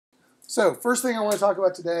So first thing I want to talk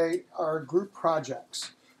about today are group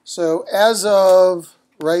projects. So as of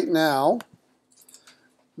right now,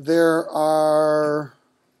 there are,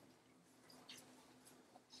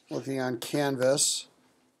 looking on Canvas,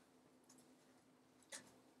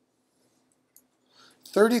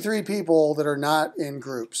 33 people that are not in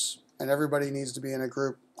groups, and everybody needs to be in a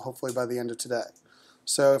group hopefully by the end of today.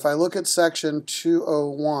 So if I look at section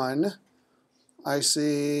 201, I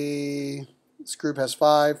see this group has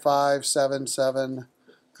 5, 5, 7, 7,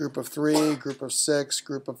 group of 3, group of 6,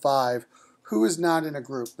 group of 5. Who is not in a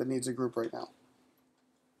group that needs a group right now?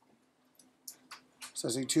 So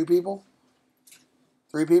I see 2 people,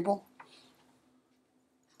 3 people.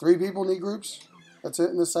 3 people need groups? That's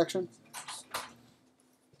it in this section?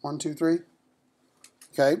 1, 2, 3.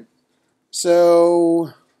 Okay.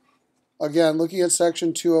 So again, looking at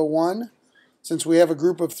section 201, since we have a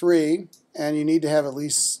group of 3 and you need to have at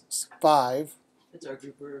least 5. It's our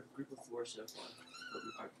group of 4 so far. But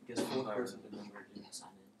I guess 4th person the number didn't sign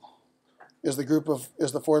in. Is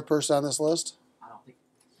the 4th person on this list? I don't think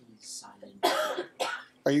he's signed in.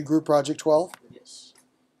 Are you group project 12? Yes.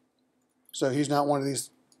 So he's not one of these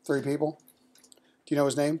 3 people? Do you know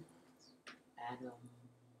his name? Adam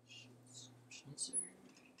Schnitzer.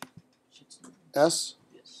 S?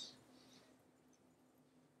 Yes.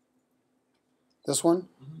 This one?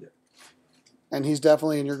 Mm-hmm. Yeah. And he's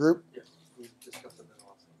definitely in your group? Yes. We discussed it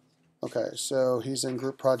also. Okay, so he's in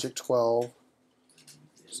group project 12.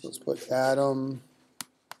 So let's put Adam,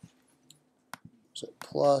 so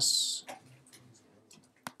plus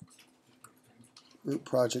group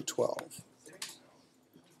project 12.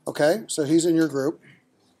 Okay, so he's in your group.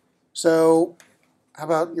 So how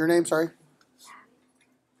about your name, sorry?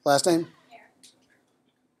 Last name?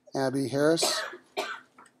 Abby Harris.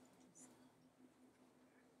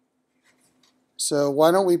 So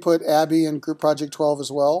why don't we put Abby in group project 12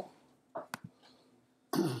 as well?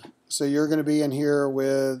 So you're going to be in here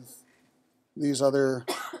with these other,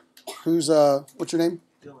 what's your name?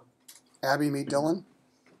 Dylan. Abby meet Dylan.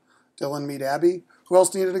 Dylan meet Abby. Who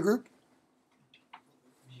else needed a group?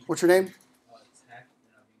 What's your name?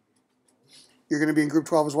 You're going to be in group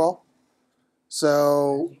 12 as well?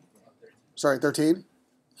 So, sorry, 13.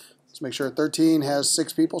 Let's make sure 13 has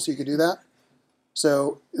 6 people, so you could do that.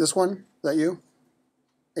 So this one, is that you?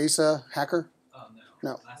 Asa Hacker? Oh,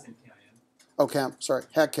 no. No. Last name Kim. Oh, Kemp. Sorry,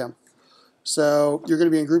 Hack Kemp. So you're going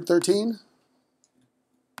to be in group 13.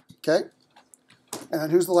 Okay. And then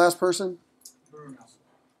who's the last person? Bruno.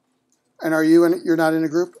 And are you in? You're not in a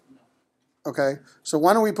group? Okay. So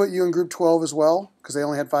why don't we put you in group 12 as well? Because they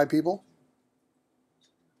only had 5 people.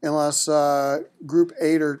 Unless group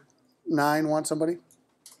 8 or 9 want somebody.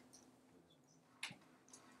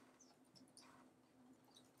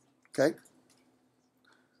 Okay.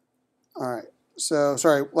 All right. So,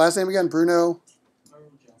 sorry, last name again, Bruno.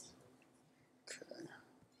 Okay.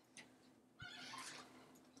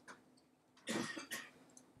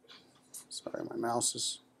 Sorry, my mouse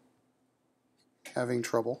is having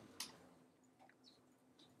trouble.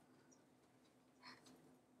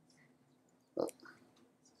 Oh.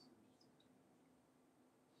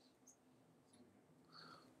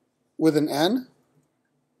 With an N?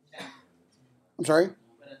 I'm sorry?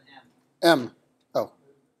 With an M. M. Oh.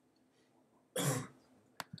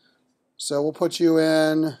 So we'll put you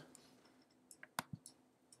in,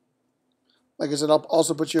 like I said, I'll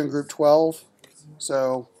also put you in group 12.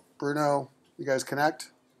 So Bruno, you guys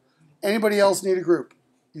connect. Anybody else need a group?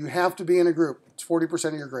 You have to be in a group. It's 40%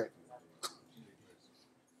 of your grade.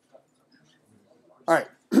 All right.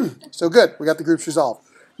 So good. We got the groups resolved.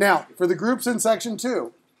 Now, for the groups in section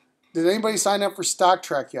 2, did anybody sign up for stock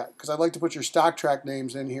track yet? Because I'd like to put your stock track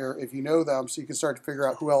names in here if you know them so you can start to figure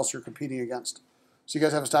out who else you're competing against. So you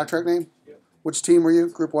guys have a stock track name? Yep. Which team were you?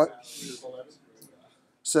 Group what?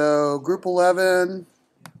 So group 11,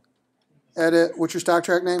 edit, what's your stock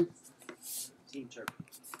track name? Team Turk.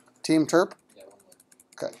 Team Terp?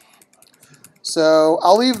 Okay. So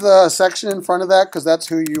I'll leave the section in front of that because that's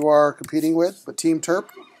who you are competing with, but Team Terp.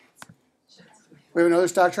 We have another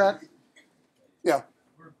stock track? Yeah.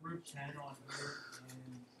 We're group 10 on here, and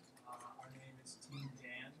our name is Team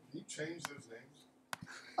Dan. Can you change those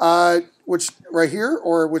names? Which, right here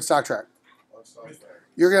or with stock track? On Star Trek?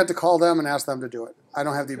 You're going to have to call them and ask them to do it. I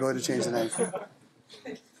don't have the ability to change the name.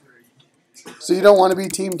 So you don't want to be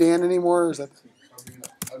Team Dan anymore? Is that? I mean,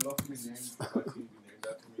 I'd love to be named by team, be named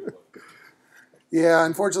after me, but Yeah,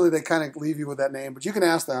 unfortunately they kind of leave you with that name, but you can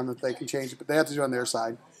ask them if they can change it, but they have to do it on their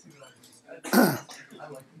side.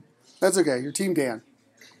 That's okay. You're Team Dan.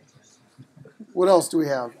 What else do we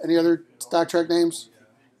have? Any other stock track names?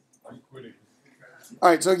 I'm quitting. All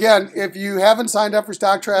right, so again, if you haven't signed up for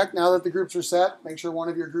Stock Track, now that the groups are set, make sure one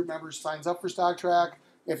of your group members signs up for Stock Track.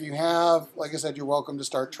 If you have, like I said, you're welcome to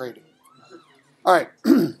start trading. All right,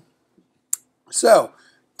 so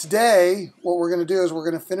today what we're going to do is we're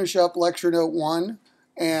going to finish up lecture note 1,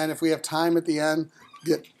 and if we have time at the end,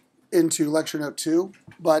 get into lecture note 2.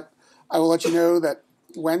 But I will let you know that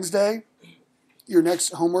Wednesday, your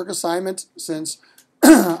next homework assignment, since,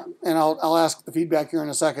 and I'll ask the feedback here in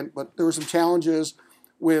a second, but there were some challenges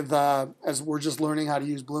with, as we're just learning how to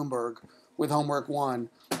use Bloomberg with homework 1,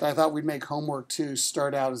 that I thought we'd make homework 2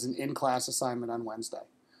 start out as an in-class assignment on Wednesday.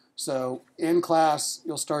 So in class,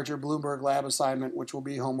 you'll start your Bloomberg lab assignment, which will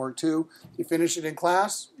be homework 2. You finish it in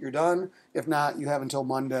class, you're done. If not, you have until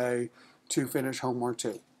Monday to finish homework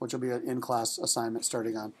 2, which will be an in-class assignment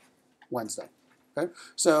starting on Wednesday. Okay?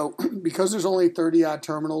 So because there's only 30-odd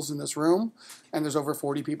terminals in this room, and there's over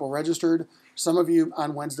 40 people registered, some of you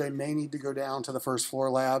on Wednesday may need to go down to the first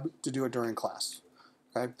floor lab to do it during class.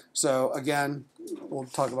 Okay? So again, we'll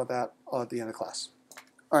talk about that all at the end of class.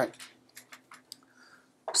 All right.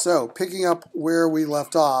 So picking up where we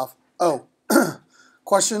left off. Oh,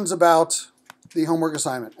 questions about the homework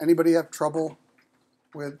assignment. Anybody have trouble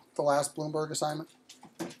with the last Bloomberg assignment?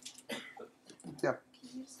 Yeah. Can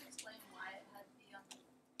you just explain why it had to be on the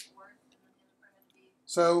fourth and then the other part had to be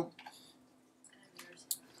So yours?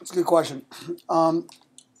 that's a good question.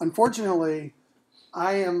 Unfortunately,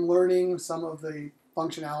 I am learning some of the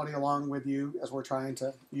functionality along with you as we're trying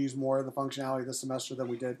to use more of the functionality this semester than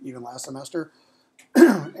we did even last semester.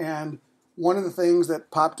 And one of the things that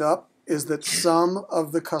popped up is that some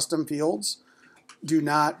of the custom fields do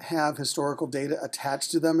not have historical data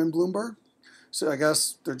attached to them in Bloomberg. So I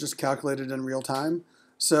guess they're just calculated in real time.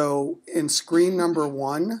 So in screen number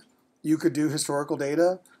 1, you could do historical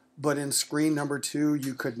data, but in screen number 2,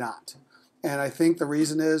 you could not. And I think the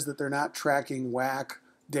reason is that they're not tracking WAC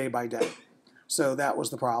day by day. So that was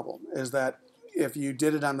the problem, is that if you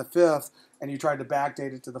did it on the 5th and you tried to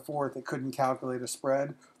backdate it to the 4th, it couldn't calculate a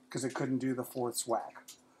spread because it couldn't do the 4th WAC.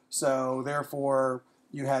 So therefore,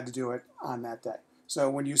 you had to do it on that day. So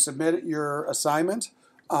when you submit your assignment,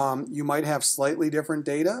 you might have slightly different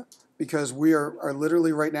data because we are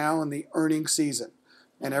literally right now in the earnings season.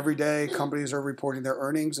 And every day, companies are reporting their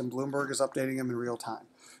earnings, and Bloomberg is updating them in real time.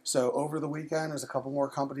 So over the weekend, as a couple more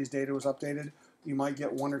companies' data was updated, you might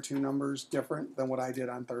get 1 or 2 numbers different than what I did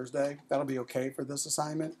on Thursday. That'll be okay for this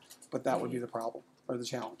assignment, but that would be the problem or the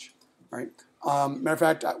challenge. All right. Matter of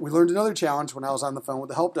fact, we learned another challenge when I was on the phone with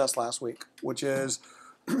the help desk last week, which is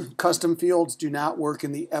custom fields do not work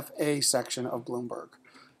in the FA section of Bloomberg,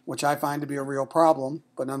 which I find to be a real problem,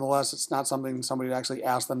 but nonetheless, it's not something somebody actually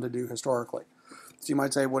asked them to do historically. So you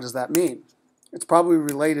might say, what does that mean? It's probably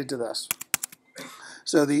related to this.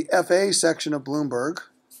 So the FA section of Bloomberg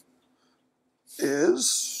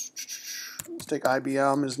is, let's take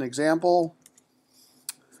IBM as an example.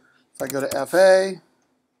 If I go to FA,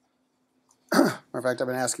 matter of fact, I've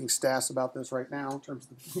been asking Stas about this right now in terms of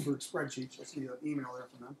the Bloomberg spreadsheet. You'll see an email there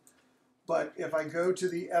from them. But if I go to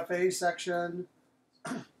the FA section,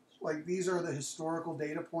 like these are the historical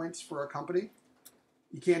data points for a company.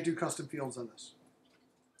 You can't do custom fields on this.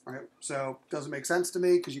 All right, so it doesn't make sense to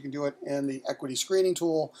me because you can do it in the equity screening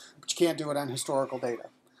tool, but you can't do it on historical data.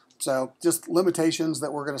 So just limitations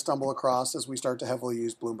that we're going to stumble across as we start to heavily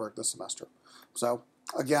use Bloomberg this semester. So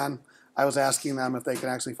again, I was asking them if they can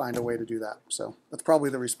actually find a way to do that. So that's probably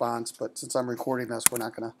the response, but since I'm recording this, we're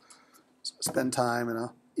not going to spend time in an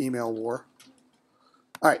email war.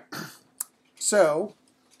 All right, so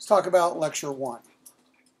let's talk about lecture 1.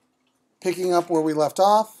 Picking up where we left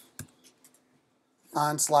off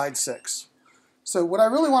on slide 6. So what I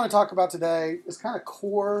really want to talk about today is kind of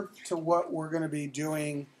core to what we're going to be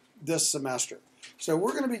doing this semester. So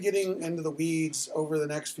we're going to be getting into the weeds over the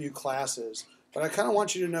next few classes, but I kind of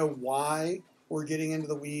want you to know why we're getting into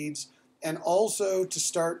the weeds and also to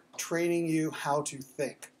start training you how to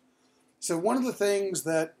think. So one of the things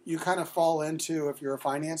that you kind of fall into if you're a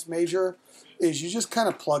finance major is you just kind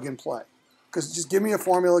of plug and play. Because just give me a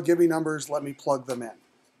formula, give me numbers, let me plug them in.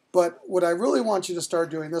 But what I really want you to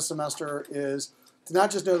start doing this semester is to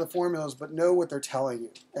not just know the formulas, but know what they're telling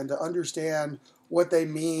you and to understand what they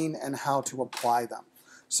mean and how to apply them.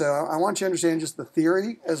 So I want you to understand just the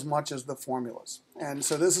theory as much as the formulas. And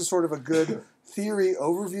so this is sort of a good theory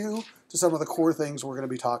overview to some of the core things we're going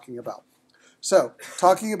to be talking about. So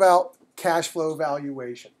talking about cash flow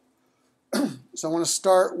valuation. So I want to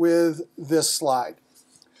start with this slide.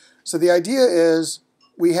 So the idea is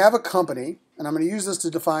we have a company, and I'm going to use this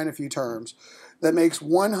to define a few terms, that makes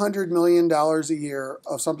 $100 million a year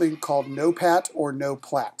of something called NOPAT or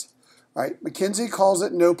NOPLAT, Right? McKinsey calls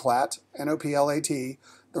it NOPLAT, N-O-P-L-A-T.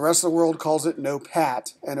 The rest of the world calls it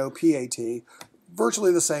NOPAT, N-O-P-A-T.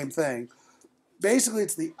 Virtually the same thing. Basically,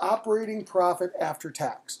 it's the operating profit after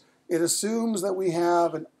tax. It assumes that we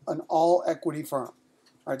have an all-equity firm.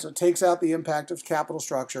 All right, so it takes out the impact of capital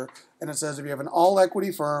structure, and it says if you have an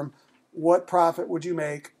all-equity firm, what profit would you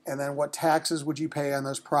make, and then what taxes would you pay on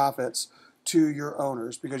those profits to your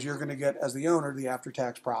owners, because you're going to get, as the owner, the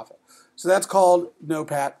after-tax profit. So that's called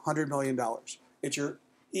NOPAT, $100 million. It's your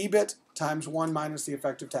EBIT times 1 minus the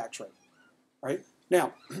effective tax rate. Right?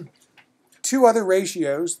 Now, two other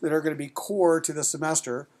ratios that are going to be core to the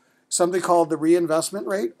semester, something called the reinvestment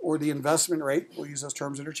rate or the investment rate, we'll use those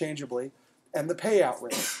terms interchangeably, and the payout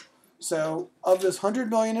rate. So of this $100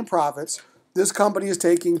 million in profits, this company is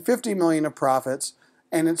taking $50 million of profits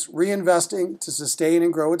and it's reinvesting to sustain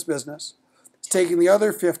and grow its business. It's taking the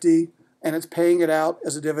other 50 and it's paying it out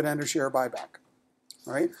as a dividend or share buyback.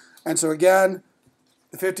 All right? And so again,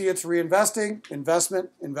 the 50 it's reinvesting,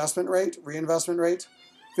 investment rate, reinvestment rate.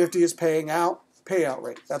 50 is paying out, payout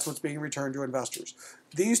rate. That's what's being returned to investors.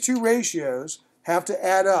 These two ratios have to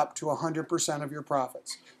add up to 100% of your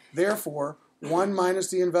profits. Therefore, 1 minus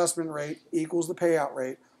the investment rate equals the payout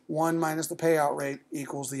rate. 1 minus the payout rate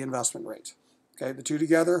equals the investment rate. Okay, the two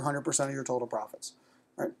together, 100% of your total profits.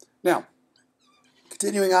 All right. Now,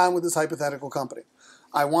 continuing on with this hypothetical company.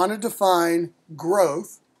 I want to define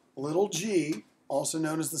growth, little g, also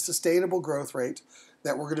known as the sustainable growth rate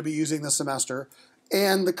that we're going to be using this semester,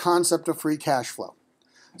 and the concept of free cash flow.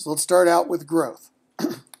 So let's start out with growth.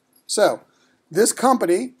 So this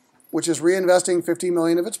company, which is reinvesting $50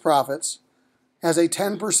 million of its profits, has a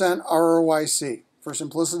 10% ROIC. For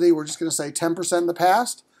simplicity, we're just going to say 10% in the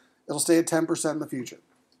past. It'll stay at 10% in the future.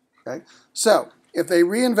 Okay? So if they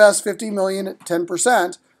reinvest $50 million at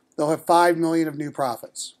 10%, they'll have $5 million of new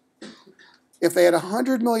profits. If they had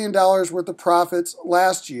 $100 million worth of profits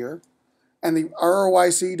last year, and the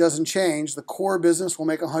ROIC doesn't change, the core business will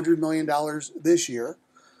make $100 million this year.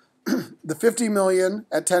 The $50 million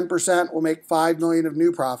at 10% will make $5 million of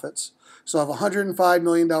new profits. So I'll have $105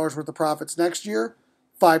 million worth of profits next year,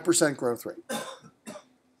 5% growth rate.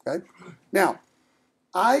 Okay? Now,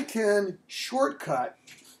 I can shortcut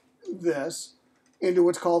this into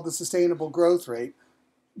what's called the sustainable growth rate,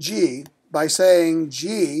 G, by saying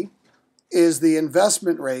G is the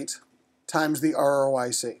investment rate times the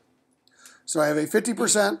ROIC. So I have a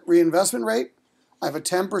 50% reinvestment rate. I have a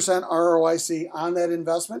 10% ROIC on that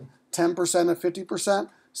investment. 10% of 50%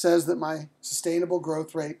 says that my sustainable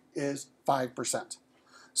growth rate is 5%.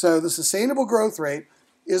 So the sustainable growth rate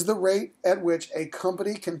is the rate at which a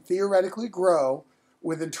company can theoretically grow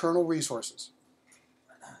with internal resources.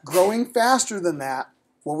 Growing faster than that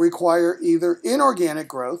will require either inorganic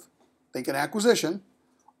growth, think an acquisition,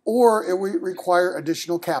 or it will require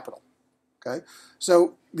additional capital. Okay?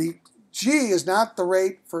 So the G is not the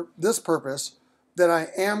rate for this purpose that I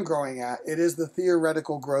am growing at. It is the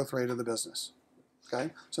theoretical growth rate of the business.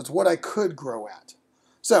 Okay? So it's what I could grow at.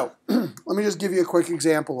 So let me just give you a quick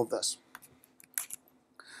example of this.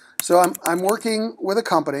 So I'm working with a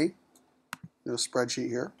company, a spreadsheet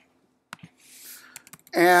here,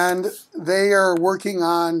 and they are working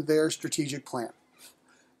on their strategic plan.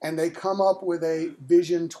 And they come up with a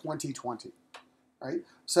Vision 2020. Right?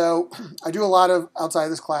 So I do a lot of, outside of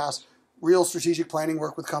this class, real strategic planning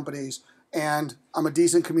work with companies, and I'm a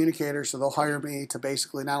decent communicator, so they'll hire me to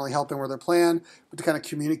basically not only help them with their plan, but to kind of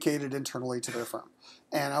communicate it internally to their firm.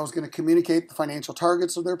 And I was going to communicate the financial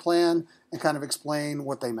targets of their plan and kind of explain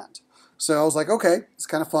what they meant. So I was like, okay, it's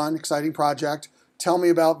kind of fun, exciting project. Tell me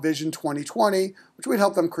about Vision 2020, which we'd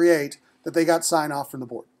help them create, that they got sign off from the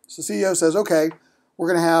board. So the CEO says, okay, we're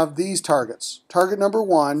going to have these targets. Target number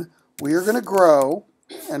 1, we are going to grow,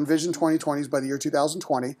 and Vision 2020 is by the year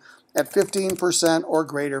 2020, at 15% or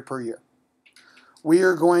greater per year. We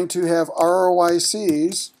are going to have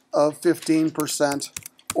ROICs of 15%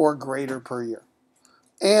 or greater per year.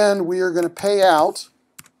 And we are going to pay out,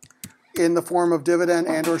 in the form of dividend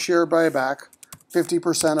and or share buyback,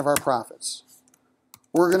 50% of our profits.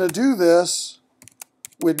 We're going to do this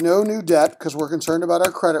with no new debt because we're concerned about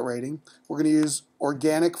our credit rating. We're going to use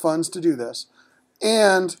organic funds to do this.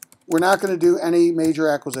 And we're not going to do any major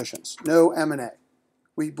acquisitions, no M&A.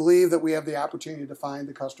 We believe that we have the opportunity to find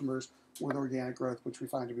the customers with organic growth, which we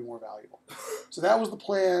find to be more valuable. So that was the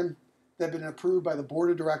plan that had been approved by the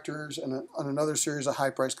board of directors and on another series of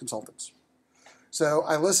high-priced consultants. So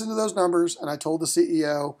I listened to those numbers, and I told the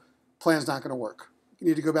CEO, plan's not going to work. You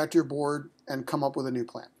need to go back to your board and come up with a new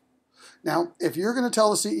plan. Now, if you're going to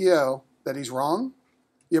tell the CEO that he's wrong,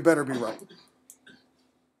 you better be right.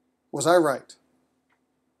 Was I right?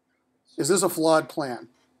 Is this a flawed plan?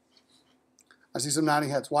 I see some nodding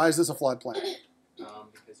heads. Why is this a flawed plan?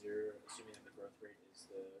 Because you're assuming that the growth rate is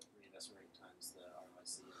the reinvestment rate times the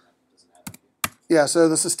ROIC, and that doesn't add up. Yeah, so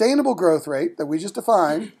the sustainable growth rate that we just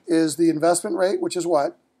defined is the investment rate, which is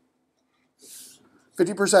what?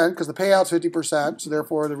 50%, because the payout's 50%, so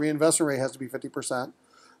therefore the reinvestment rate has to be 50%.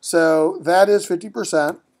 So that is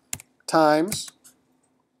 50% times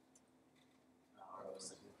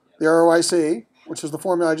the ROIC, which is the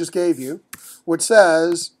formula I just gave you, which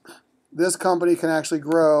says this company can actually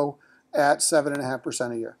grow at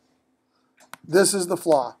 7.5% a year. This is the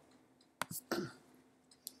flaw.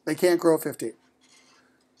 They can't grow at 15.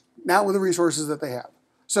 Not with the resources that they have.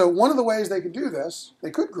 So one of the ways they could do this,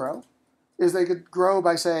 they could grow, is they could grow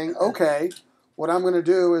by saying, okay, what I'm going to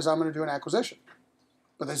do is I'm going to do an acquisition.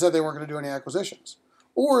 But they said they weren't going to do any acquisitions.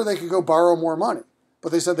 Or they could go borrow more money.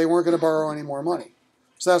 But they said they weren't going to borrow any more money.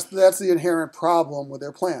 So that's the inherent problem with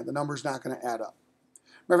their plan. The number's not going to add up.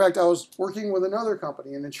 Matter of fact, I was working with another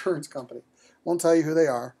company, an insurance company. Won't tell you who they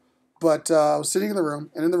are. But I was sitting in the room,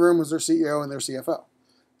 and in the room was their CEO and their CFO.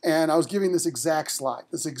 And I was giving this exact slide,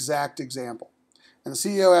 this exact example. And the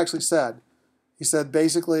CEO actually said, he said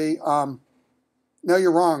basically, no,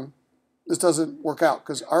 you're wrong. This doesn't work out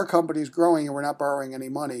because our company is growing and we're not borrowing any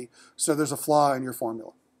money, so there's a flaw in your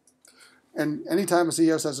formula. And anytime a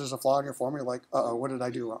CEO says there's a flaw in your formula, you're like, uh-oh, what did I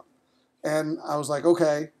do wrong? And I was like,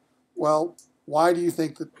 okay, well, why do you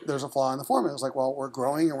think that there's a flaw in the formula? It's like, well, we're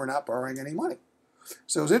growing and we're not borrowing any money.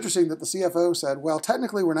 So it was interesting that the CFO said, well,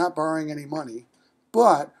 technically we're not borrowing any money,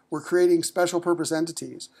 but we're creating special purpose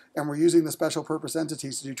entities, and we're using the special purpose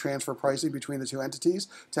entities to do transfer pricing between the two entities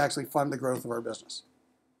to actually fund the growth of our business.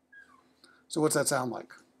 So what's that sound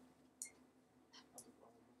like?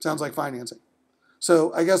 Sounds like financing.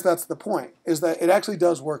 So I guess that's the point, is that it actually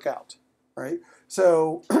does work out, right?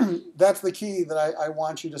 So that's the key that I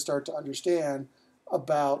want you to start to understand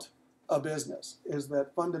about a business, is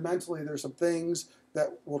that fundamentally there's some things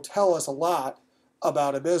that will tell us a lot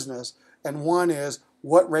about a business. And one is,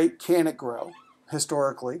 what rate can it grow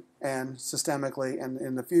historically and systemically and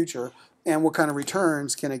in the future, and what kind of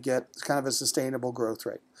returns can it get, kind of a sustainable growth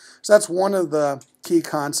rate. So that's one of the key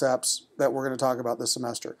concepts that we're going to talk about this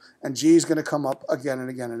semester. And G is going to come up again and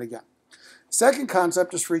again and again. Second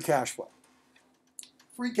concept is free cash flow.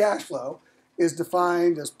 Free cash flow is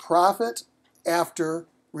defined as profit after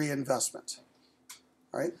reinvestment.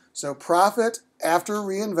 All right? So profit after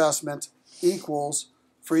reinvestment equals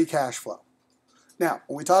free cash flow. Now,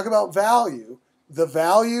 when we talk about value, the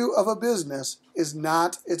value of a business is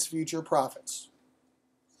not its future profits.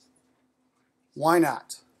 Why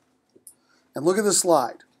not? And look at this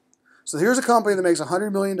slide. So here's a company that makes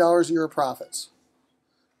 $100 million a year of profits.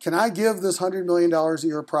 Can I give this $100 million a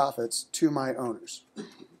year of profits to my owners?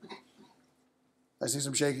 I see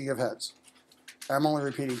some shaking of heads. I'm only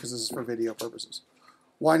repeating because this is for video purposes.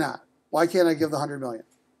 Why not? Why can't I give the $100 million?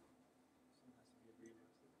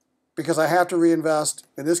 Because I have to reinvest,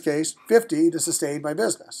 in this case, 50 to sustain my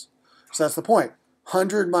business. So that's the point.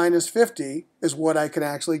 100 minus 50 is what I can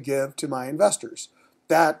actually give to my investors.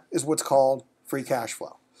 That is what's called free cash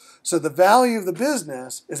flow. So the value of the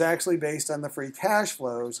business is actually based on the free cash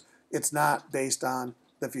flows. It's not based on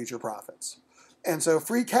the future profits. And so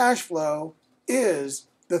free cash flow is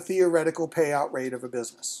the theoretical payout rate of a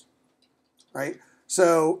business, right?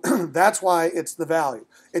 So that's why it's the value.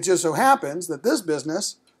 It just so happens that this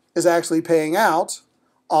business is actually paying out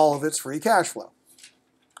all of its free cash flow.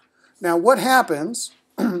 Now, what happens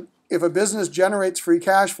if a business generates free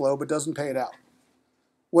cash flow but doesn't pay it out?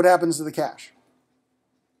 What happens to the cash?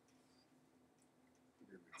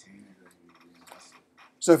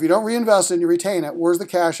 So if you don't reinvest it and you retain it, where's the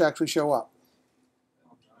cash actually show up?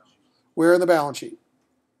 Where in the balance sheet?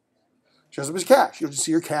 Shows up as cash. You'll just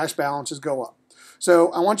see your cash balances go up.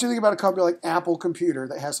 So I want you to think about a company like Apple Computer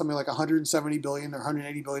that has something like $170 billion or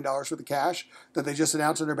 $180 billion worth of cash that they just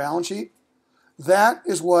announced on their balance sheet. That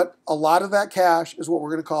is what, a lot of that cash is what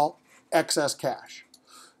we're going to call excess cash.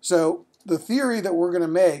 So the theory that we're going to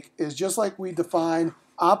make is just like we define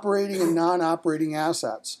operating and non-operating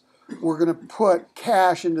assets, we're going to put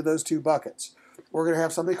cash into those two buckets. We're going to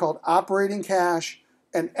have something called operating cash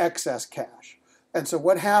and excess cash. And so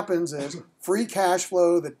what happens is free cash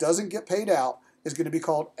flow that doesn't get paid out is going to be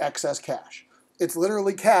called excess cash. It's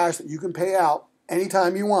literally cash that you can pay out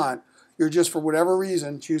anytime you want. You're just, for whatever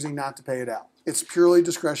reason, choosing not to pay it out. It's purely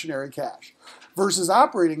discretionary cash. Versus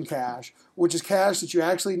operating cash, which is cash that you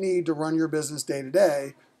actually need to run your business day to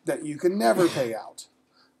day that you can never pay out,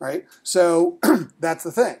 right? So that's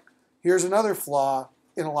the thing. Here's another flaw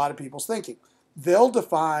in a lot of people's thinking. They'll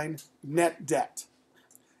define net debt.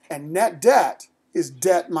 And net debt is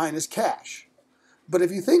debt minus cash. But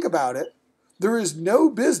if you think about it, There is no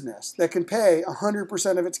business that can pay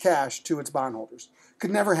 100% of its cash to its bondholders.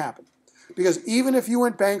 Could never happen. Because even if you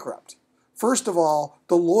went bankrupt, first of all,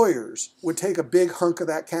 the lawyers would take a big hunk of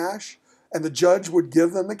that cash and the judge would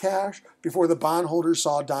give them the cash before the bondholders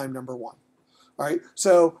saw dime number one. All right?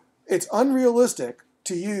 So it's unrealistic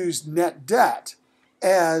to use net debt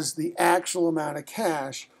as the actual amount of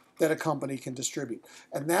cash that a company can distribute.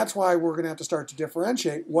 And that's why we're going to have to start to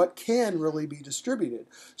differentiate what can really be distributed.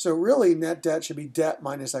 So really, net debt should be debt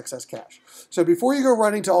minus excess cash. So before you go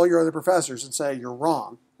running to all your other professors and say you're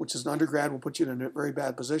wrong, which as an undergrad will put you in a very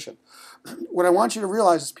bad position, what I want you to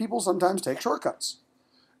realize is people sometimes take shortcuts.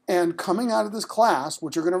 And coming out of this class,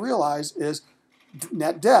 what you're going to realize is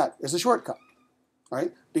net debt is a shortcut,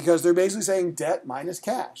 right? Because they're basically saying debt minus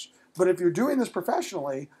cash. But if you're doing this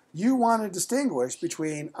professionally, you want to distinguish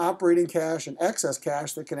between operating cash and excess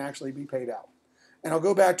cash that can actually be paid out. And I'll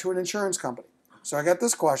go back to an insurance company. So I got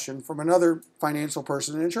this question from another financial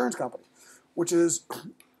person in an insurance company, which is,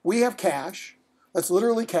 we have cash, that's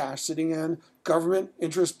literally cash sitting in government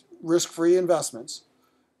interest risk-free investments.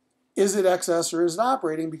 Is it excess or is it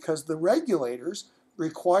operating? Because the regulators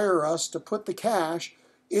require us to put the cash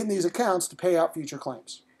in these accounts to pay out future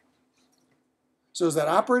claims. So is that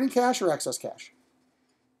operating cash or excess cash?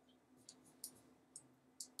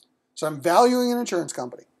 So I'm valuing an insurance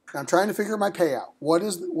company. I'm trying to figure my payout.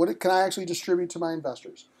 What can I actually distribute to my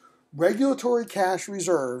investors? Regulatory cash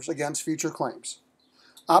reserves against future claims.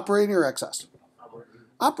 Operating or excess?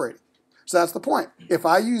 Operating. So that's the point. If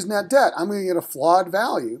I use net debt, I'm going to get a flawed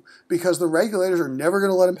value because the regulators are never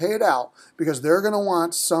going to let them pay it out because they're going to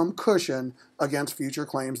want some cushion against future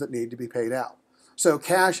claims that need to be paid out. So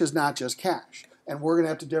cash is not just cash, and we're going to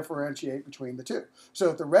have to differentiate between the two. So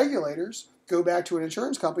if the regulators go back to an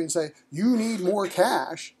insurance company and say, you need more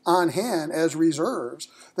cash on hand as reserves,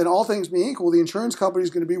 then all things being equal, the insurance company is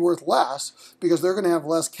going to be worth less because they're going to have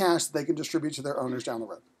less cash that they can distribute to their owners down the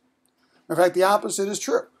road. In fact, the opposite is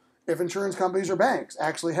true. If insurance companies or banks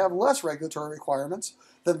actually have less regulatory requirements,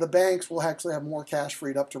 then the banks will actually have more cash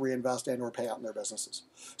freed up to reinvest and or pay out in their businesses.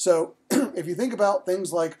 So if you think about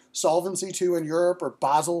things like Solvency II in Europe or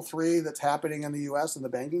Basel III that's happening in the US in the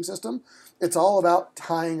banking system, it's all about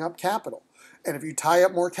tying up capital. And if you tie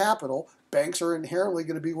up more capital, banks are inherently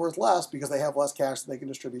going to be worth less because they have less cash that they can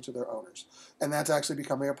distribute to their owners. And that's actually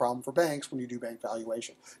becoming a problem for banks when you do bank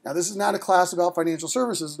valuation. Now, this is not a class about financial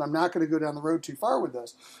services, and I'm not going to go down the road too far with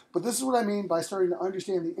this, but this is what I mean by starting to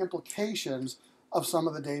understand the implications of some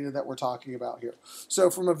of the data that we're talking about here.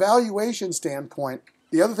 So from a valuation standpoint,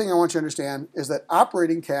 the other thing I want you to understand is that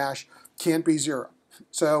operating cash can't be zero.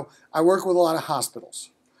 So I work with a lot of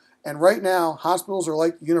hospitals. And right now, hospitals are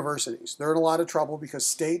like universities. They're in a lot of trouble because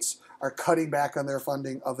states are cutting back on their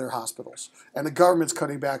funding of their hospitals. And the government's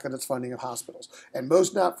cutting back on its funding of hospitals. And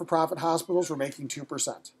most not-for-profit hospitals were making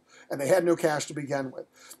 2%. And they had no cash to begin with.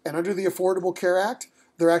 And under the Affordable Care Act,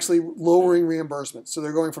 they're actually lowering reimbursements. So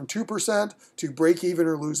they're going from 2% to break even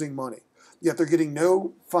or losing money. Yet they're getting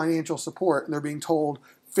no financial support, and they're being told,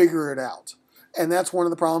 figure it out. And that's one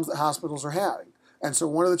of the problems that hospitals are having. And so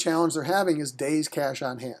one of the challenges they're having is days cash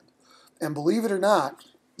on hand. And believe it or not,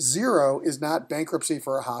 zero is not bankruptcy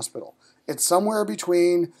for a hospital. It's somewhere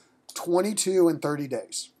between 22 and 30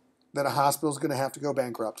 days that a hospital is going to have to go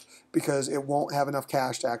bankrupt because it won't have enough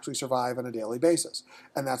cash to actually survive on a daily basis.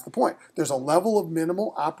 And that's the point. There's a level of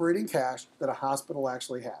minimal operating cash that a hospital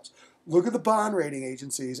actually has. Look at the bond rating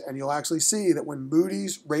agencies, and you'll actually see that when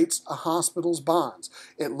Moody's rates a hospital's bonds,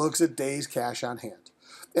 it looks at days cash on hand.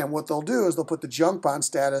 And what they'll do is they'll put the junk bond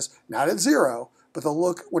status not at zero, but they'll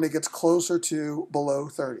look when it gets closer to below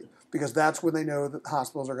 30, because that's when they know that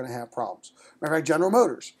hospitals are going to have problems. Matter of fact,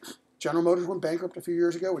 General Motors went bankrupt a few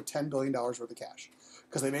years ago with $10 billion worth of cash,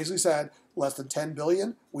 because they basically said, less than $10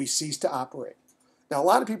 billion, we cease to operate. Now, a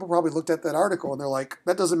lot of people probably looked at that article and they're like,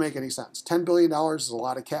 that doesn't make any sense. $10 billion is a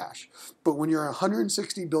lot of cash. But when you're a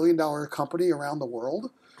 $160 billion company around the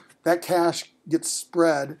world, that cash gets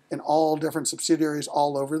spread in all different subsidiaries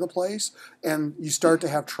all over the place, and you start to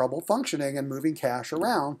have trouble functioning and moving cash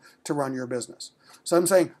around to run your business. So I'm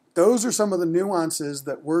saying those are some of the nuances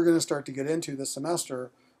that we're going to start to get into this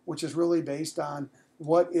semester, which is really based on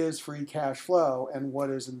what is free cash flow and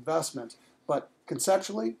what is investment. But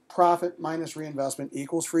conceptually, profit minus reinvestment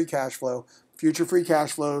equals free cash flow. Future free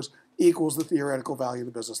cash flows equals the theoretical value of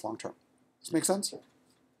the business long term. Does this make sense? All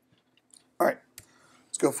right.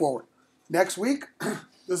 Let's go forward. Next week,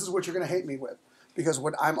 this is what you're going to hate me with, because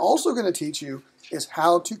what I'm also going to teach you is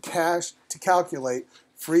how to calculate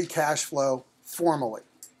free cash flow formally,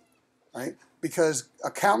 right? Because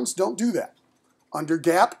accountants don't do that. Under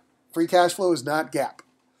GAAP, free cash flow is not GAAP.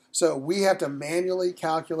 So we have to manually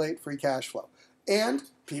calculate free cash flow. And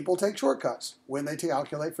people take shortcuts when they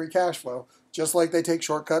calculate free cash flow, just like they take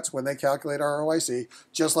shortcuts when they calculate ROIC,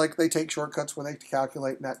 just like they take shortcuts when they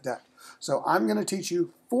calculate net debt. So I'm going to teach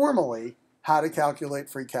you formally how to calculate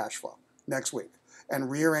free cash flow next week and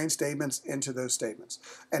rearrange statements into those statements.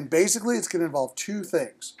 And basically, it's going to involve two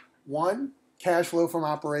things. One, cash flow from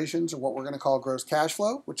operations, or what we're going to call gross cash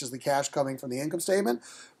flow, which is the cash coming from the income statement,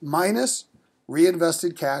 minus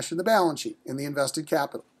reinvested cash in the balance sheet, in the invested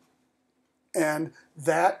capital. And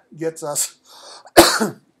that gets us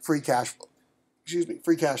free cash flow. Excuse me,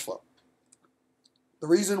 free cash flow. The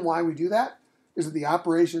reason why we do that is that the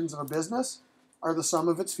operations of a business are the sum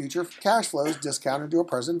of its future cash flows discounted to a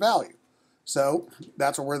present value. So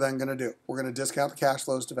that's what we're then going to do. We're going to discount the cash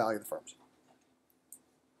flows to value the firms.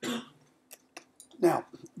 Now,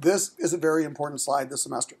 this is a very important slide this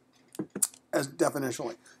semester, as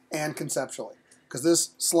definitionally and conceptually, because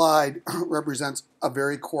this slide represents a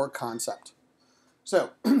very core concept.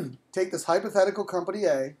 So take this hypothetical company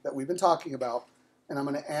A that we've been talking about, and I'm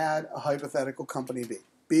going to add a hypothetical company B.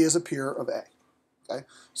 B is a peer of A. Okay?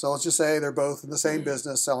 So let's just say they're both in the same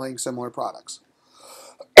business selling similar products.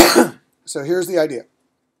 So here's the idea.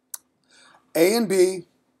 A and B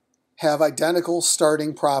have identical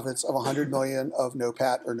starting profits of 100 million of no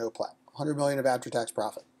PAT or no PLAT, 100 million of after-tax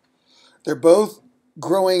profit. They're both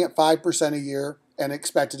growing at 5% a year and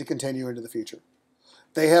expected to continue into the future.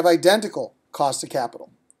 They have identical cost of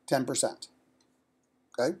capital, 10%.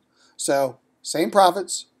 Okay? So same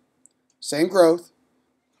profits, same growth,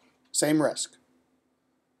 same risk.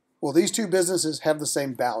 Well, these two businesses have the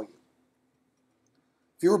same value.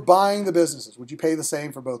 If you were buying the businesses, would you pay the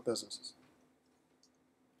same for both businesses?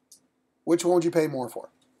 Which one would you pay more for,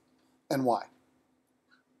 and why?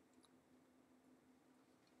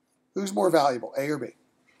 Who's more valuable, A or B?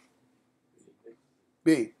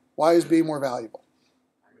 B. Why is B more valuable?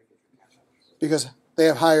 Because they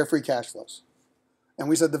have higher free cash flows. And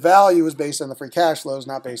we said the value is based on the free cash flows,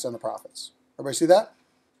 not based on the profits. Everybody see that?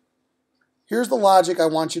 Here's the logic I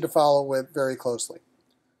want you to follow with very closely.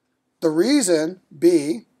 The reason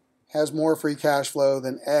B has more free cash flow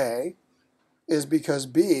than A is because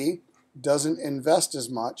B doesn't invest as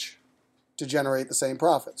much to generate the same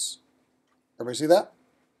profits. Everybody see that?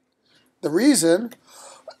 The reason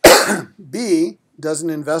B doesn't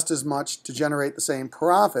invest as much to generate the same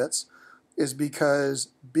profits is because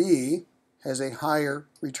B has a higher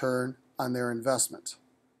return on their investment,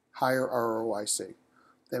 higher ROIC.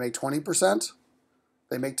 They make 20%,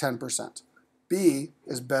 they make 10%. B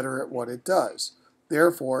is better at what it does,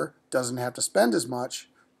 therefore doesn't have to spend as much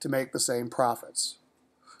to make the same profits.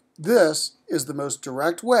 This is the most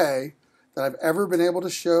direct way that I've ever been able to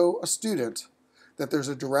show a student that there's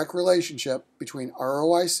a direct relationship between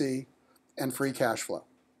ROIC and free cash flow.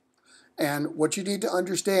 And what you need to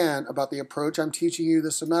understand about the approach I'm teaching you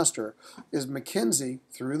this semester is McKinsey,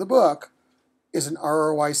 through the book, is an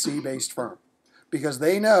ROIC-based firm because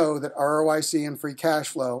they know that ROIC and free cash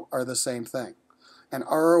flow are the same thing. And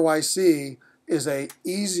ROIC is a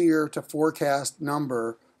easier to forecast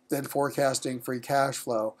number than forecasting free cash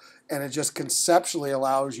flow. And it just conceptually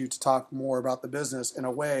allows you to talk more about the business in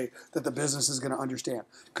a way that the business is going to understand.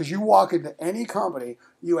 Because you walk into any company,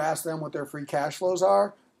 you ask them what their free cash flows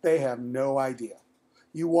are, they have no idea.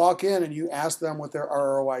 You walk in and you ask them what their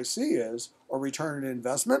ROIC is, or return on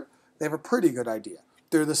investment, they have a pretty good idea.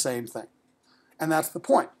 They're the same thing. And that's the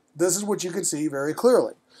point. This is what you can see very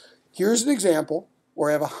clearly. Here's an example where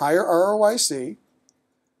I have a higher ROIC.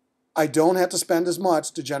 I don't have to spend as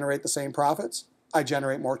much to generate the same profits. I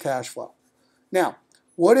generate more cash flow. Now,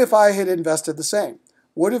 what if I had invested the same?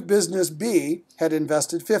 What if business B had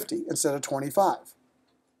invested 50 instead of 25?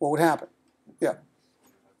 What would happen? Yeah.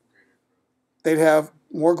 They'd have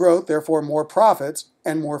more growth, therefore more profits,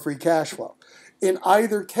 and more free cash flow. In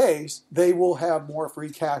either case, they will have more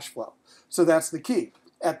free cash flow. So that's the key.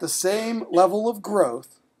 At the same level of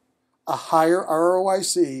growth, a higher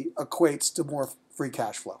ROIC equates to more free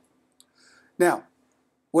cash flow. Now,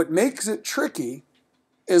 what makes it tricky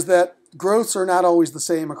is that growths are not always the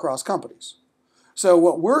same across companies. So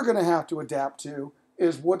what we're going to have to adapt to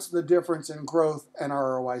is what's the difference in growth and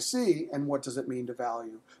ROIC and what does it mean to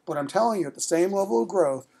value. But I'm telling you, at the same level of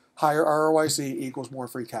growth, higher ROIC equals more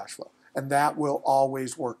free cash flow. And that will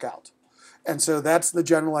always work out. And so that's the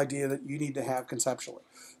general idea that you need to have conceptually.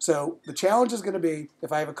 So the challenge is going to be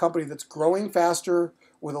if I have a company that's growing faster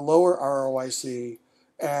with a lower ROIC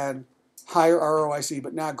and higher ROIC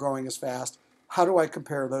but not growing as fast, how do I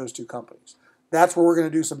compare those two companies? That's where we're going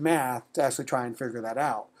to do some math to actually try and figure that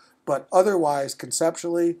out. But otherwise,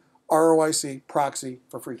 conceptually, ROIC proxy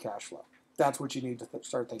for free cash flow. That's what you need to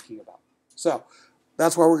start thinking about. So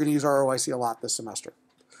That's why we're going to use ROIC a lot this semester.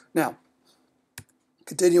 Now,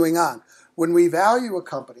 continuing on. When we value a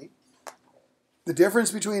company, the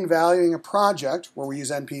difference between valuing a project, where we use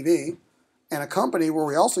NPV, and a company, where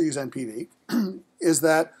we also use NPV, is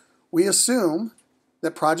that we assume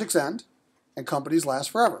that projects end and companies last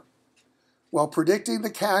forever. Well, predicting the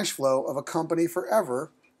cash flow of a company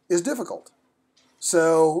forever is difficult.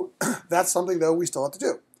 So that's something, though, we still have to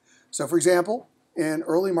do. So, for example, in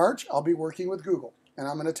early March, I'll be working with Google, and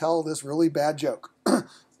I'm going to tell this really bad joke,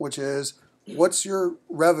 which is, what's your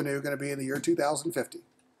revenue going to be in the year 2050?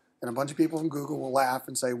 And a bunch of people from Google will laugh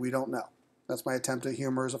and say, we don't know. That's my attempt at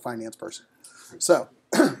humor as a finance person. So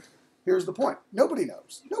here's the point. Nobody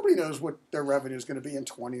knows. Nobody knows what their revenue is going to be in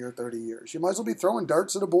 20 or 30 years. You might as well be throwing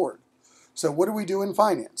darts at a board. So what do we do in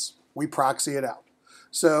finance? We proxy it out.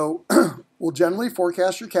 So we'll generally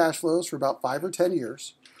forecast your cash flows for about 5 or 10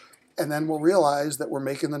 years, and then we'll realize that we're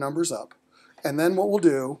making the numbers up. And then what we'll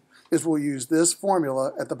do is we'll use this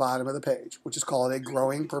formula at the bottom of the page, which is called a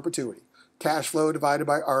growing perpetuity. Cash flow divided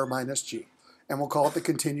by R minus G. And we'll call it the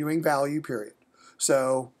continuing value period.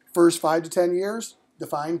 So first 5 to 10 years,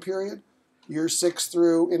 defined period. Year 6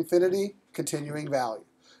 through infinity, continuing value.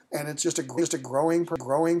 And it's just a growing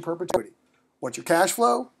perpetuity. What's your cash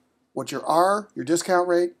flow? What's your R, your discount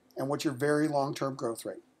rate? And what's your very long-term growth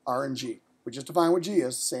rate? R and G. We just define what G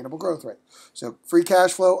is, sustainable growth rate. So free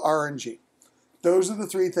cash flow, R and G. Those are the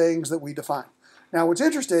 3 things that we define. Now, what's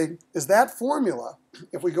interesting is that formula,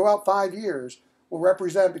 if we go out 5 years, will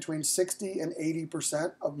represent between 60 and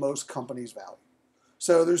 80% of most companies' value.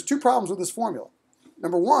 So there's 2 problems with this formula.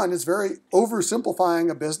 Number one, it's very oversimplifying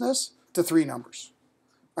a business to 3 numbers.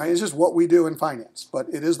 Right? It's just what we do in finance, but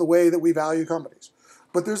it is the way that we value companies.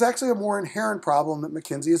 But there's actually a more inherent problem that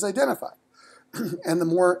McKinsey has identified. And the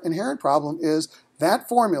more inherent problem is that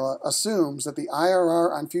formula assumes that the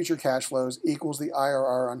IRR on future cash flows equals the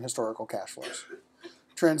IRR on historical cash flows.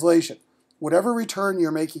 Translation, whatever return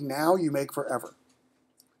you're making now, you make forever.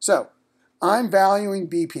 So I'm valuing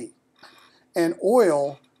BP, and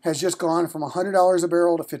oil has just gone from $100 a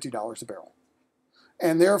barrel to $50 a barrel.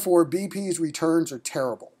 And therefore, BP's returns are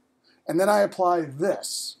terrible. And then I apply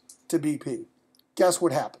this to BP. Guess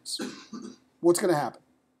what happens? What's going to happen?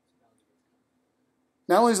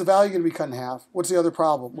 Not only is the value going to be cut in half, what's the other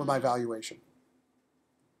problem with my valuation?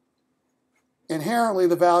 Inherently,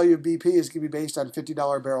 the value of BP is going to be based on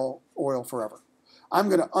 $50 barrel oil forever. I'm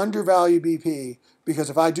going to undervalue BP because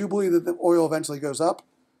if I do believe that the oil eventually goes up,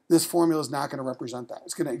 this formula is not going to represent that.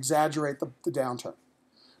 It's going to exaggerate the downturn.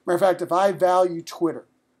 Matter of fact, if I value Twitter,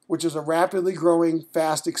 which is a rapidly growing,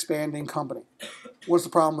 fast expanding company, what's the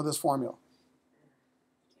problem with this formula?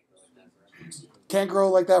 Can't grow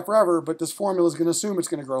like that forever, but this formula is going to assume it's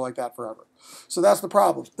going to grow like that forever. So that's the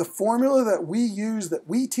problem. The formula that we use, that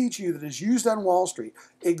we teach you, that is used on Wall Street,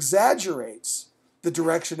 exaggerates the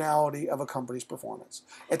directionality of a company's performance.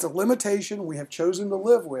 It's a limitation we have chosen to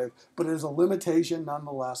live with, but it is a limitation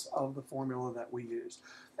nonetheless of the formula that we use.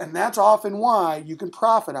 And that's often why you can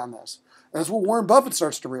profit on this. And that's what Warren Buffett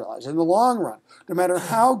starts to realize. In the long run, no matter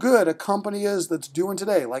how good a company is that's doing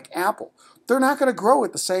today, like Apple, they're not going to grow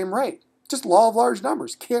at the same rate. Just law of large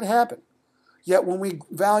numbers. Can't happen. Yet when we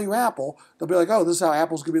value Apple, they'll be like, oh, this is how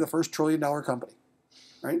Apple's going to be the first $1 trillion company.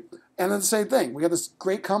 Right? And then the same thing. We got this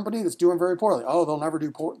great company that's doing very poorly. Oh, they'll never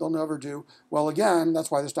do well again. That's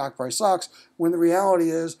why the stock price sucks. When the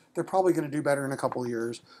reality is they're probably going to do better in a couple of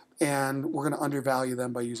years, and we're going to undervalue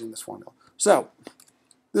them by using this formula. So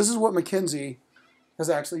this is what McKinsey has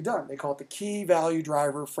actually done. They call it the key value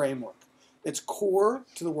driver framework. It's core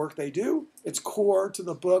to the work they do. It's core to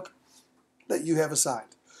the book that you have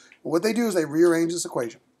assigned. And what they do is they rearrange this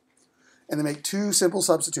equation, and they make 2 simple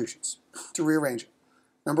substitutions to rearrange it.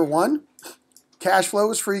 Number 1, cash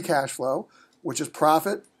flow is free cash flow, which is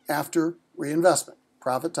profit after reinvestment.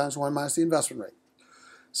 Profit times 1 minus the investment rate.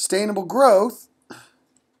 Sustainable growth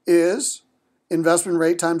is investment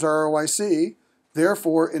rate times ROIC.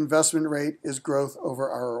 Therefore, investment rate is growth over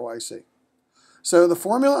ROIC. So the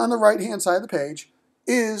formula on the right-hand side of the page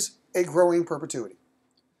is a growing perpetuity.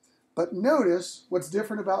 But notice what's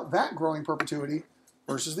different about that growing perpetuity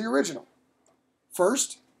versus the original.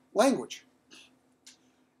 First, language.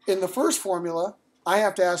 In the first formula, I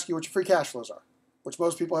have to ask you what your free cash flows are, which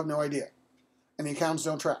most people have no idea, and the accountants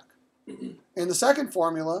don't track. In the second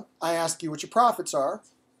formula, I ask you what your profits are,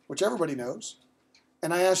 which everybody knows,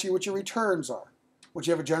 and I ask you what your returns are, which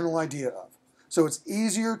you have a general idea of. So it's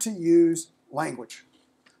easier to use language,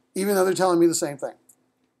 even though they're telling me the same thing.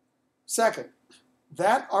 Second,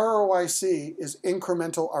 that ROIC is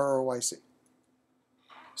incremental ROIC.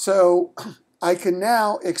 So I can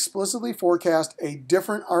now explicitly forecast a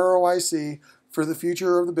different ROIC for the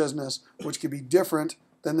future of the business, which could be different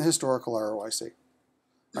than the historical ROIC.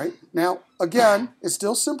 Right? Now, again, it's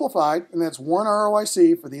still simplified, and that's one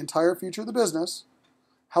ROIC for the entire future of the business.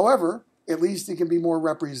 However, at least it can be more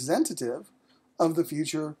representative of the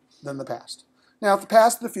future than the past. Now, if the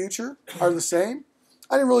past and the future are the same,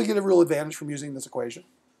 I didn't really get a real advantage from using this equation.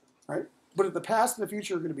 Right? But if the past and the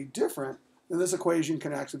future are going to be different, then this equation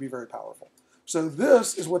can actually be very powerful. So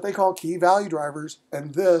this is what they call key value drivers,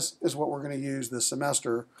 and this is what we're going to use this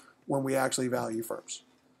semester when we actually value firms.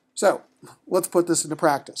 So let's put this into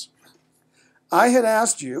practice. I had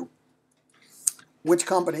asked you which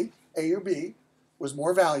company, A or B, was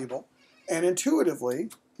more valuable, and intuitively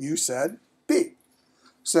you said B.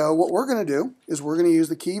 So what we're going to do is we're going to use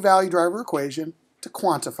the key value driver equation to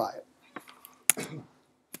quantify it.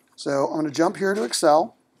 So I'm going to jump here to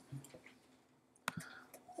Excel,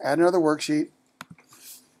 add another worksheet,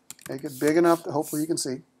 make it big enough that hopefully you can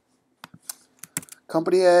see.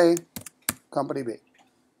 Company A, company B.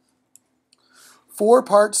 4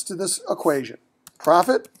 parts to this equation: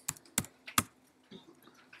 profit,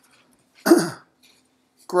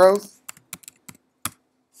 growth,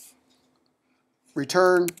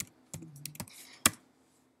 return,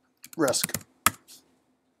 risk.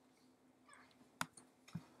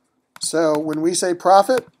 So when we say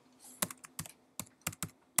profit,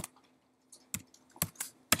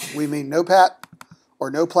 we mean no pat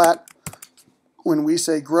or no plat. When we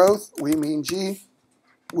say growth, we mean G.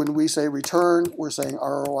 When we say return, we're saying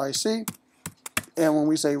ROIC. And when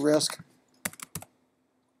we say risk,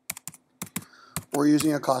 we're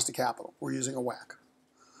using a cost of capital. We're using a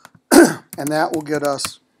WACC. And that will get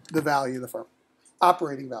us the value of the firm.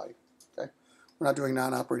 Operating value. Okay? We're not doing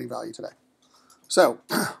non-operating value today. So,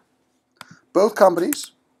 both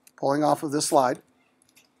companies, pulling off of this slide,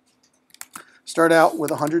 start out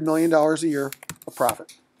with $100 million a year of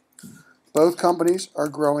profit. Both companies are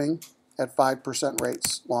growing at 5%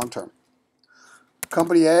 rates long term.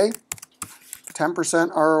 Company A,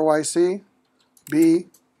 10% ROIC. B,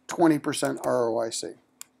 20% ROIC.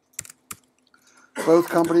 Both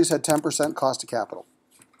companies had 10% cost of capital.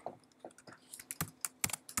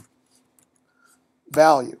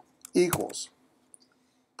 Value equals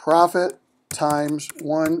profit times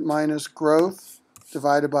 1 minus growth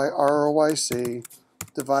divided by ROIC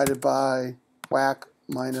divided by WACC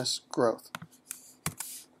minus growth.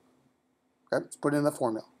 Okay, let's put in the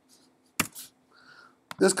formula.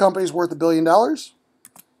 This company's worth $1 billion.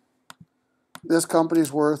 This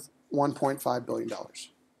company's worth $1.5 billion.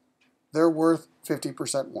 They're worth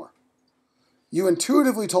 50% more. You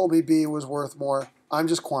intuitively told me B was worth more. I'm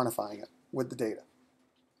just quantifying it with the data.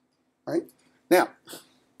 Right? Now,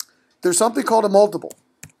 there's something called a multiple.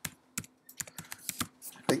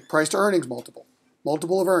 Think price to earnings multiple.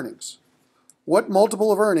 Multiple of earnings. What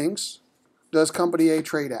multiple of earnings does company A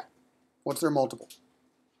trade at? What's their multiple?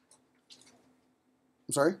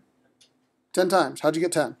 I'm sorry? 10 times. How'd you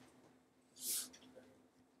get 10?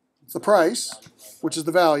 It's the price, which is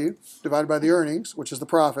the value, divided by the earnings, which is the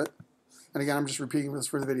profit. And again, I'm just repeating this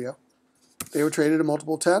for the video. They would trade at a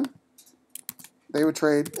multiple of 10. They would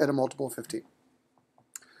trade at a multiple of 15.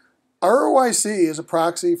 ROIC is a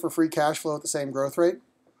proxy for free cash flow at the same growth rate.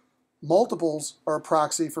 Multiples are a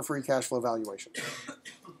proxy for free cash flow valuations.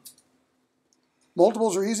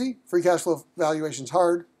 Multiples are easy. Free cash flow valuation is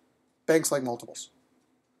hard. Banks like multiples.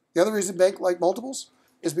 The other reason banks like multiples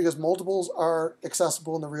is because multiples are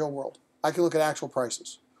accessible in the real world. I can look at actual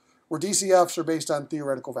prices, where DCFs are based on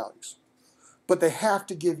theoretical values. But they have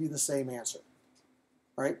to give you the same answer.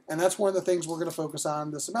 Right? And that's one of the things we're going to focus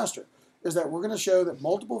on this semester, is that we're going to show that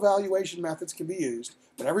multiple valuation methods can be used,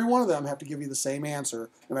 but every one of them have to give you the same answer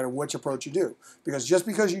no matter which approach you do. Because just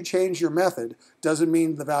because you change your method doesn't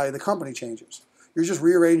mean the value of the company changes. You're just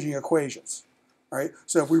rearranging equations. Right?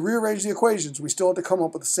 So if we rearrange the equations, we still have to come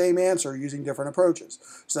up with the same answer using different approaches.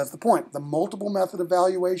 So that's the point. The multiple method of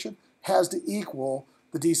valuation has to equal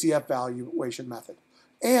the DCF valuation method.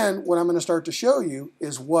 And what I'm going to start to show you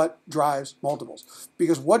is what drives multiples.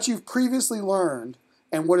 Because what you've previously learned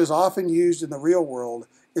and what is often used in the real world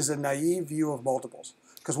is a naive view of multiples.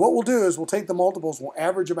 Because what we'll do is we'll take the multiples, we'll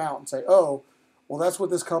average them out and say, oh, well, that's what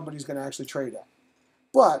this company is going to actually trade at.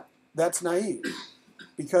 But that's naive,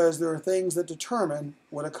 because there are things that determine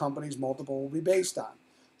what a company's multiple will be based on.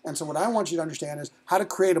 And so what I want you to understand is how to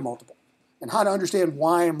create a multiple and how to understand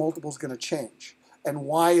why a multiple is going to change and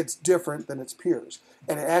why it's different than its peers.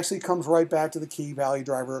 And it actually comes right back to the key value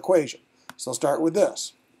driver equation. So I'll start with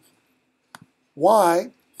this.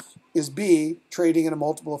 Why is B trading at a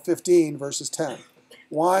multiple of 15 versus 10?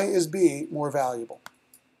 Why is B more valuable?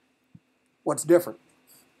 What's different?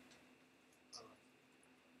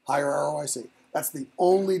 Higher ROIC. That's the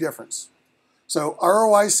only difference. So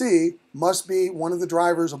ROIC must be one of the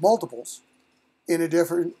drivers of multiples in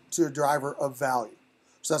addition to a driver of value.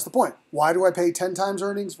 So that's the point. Why do I pay 10 times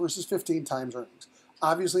earnings versus 15 times earnings?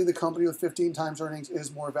 Obviously, the company with 15 times earnings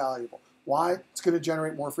is more valuable. Why? It's going to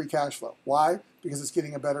generate more free cash flow. Why? Because it's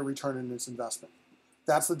getting a better return in its investment.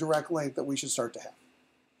 That's the direct link that we should start to have.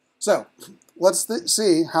 So let's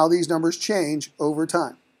see how these numbers change over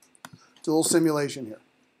time. Do a little simulation here.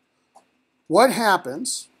 What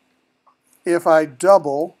happens if I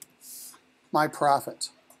double my profit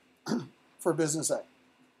for business A?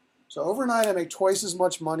 So overnight, I make twice as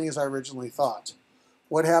much money as I originally thought.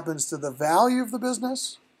 What happens to the value of the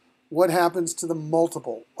business? What happens to the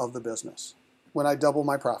multiple of the business when I double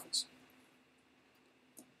my profits?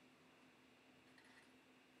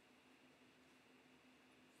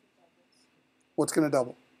 What's going to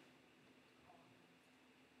double?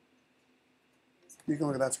 You can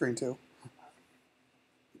look at that screen too.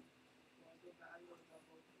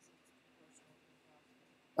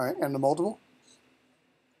 All right, and the multiple?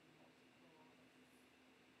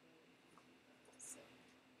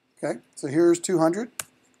 Okay, so here's 200.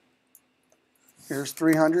 Here's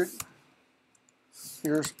 300.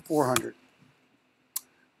 Here's 400.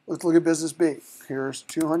 Let's look at business B. Here's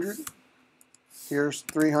 200. Here's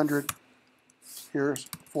 300. Here's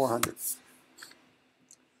 400.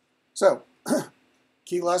 So,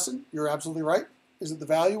 key lesson, you're absolutely right. Is it the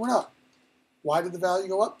value or not? Why did the value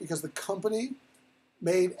go up? Because the company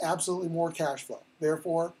made absolutely more cash flow,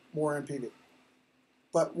 therefore more NPV.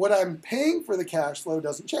 But what I'm paying for the cash flow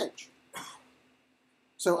doesn't change.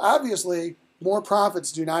 So obviously, more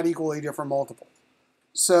profits do not equal a different multiple.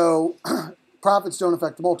 So profits don't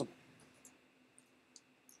affect the multiple.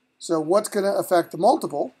 So what's going to affect the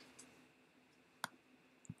multiple?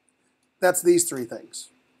 That's these three things.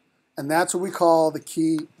 And that's what we call the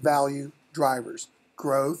key value drivers.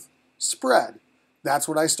 Growth, spread. That's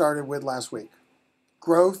what I started with last week.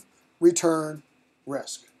 Growth, return,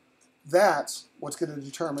 risk. That's what's going to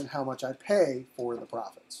determine how much I pay for the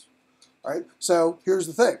profits. All right? So here's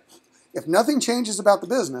the thing. If nothing changes about the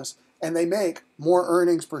business and they make more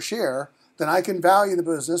earnings per share, then I can value the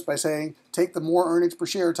business by saying, take the more earnings per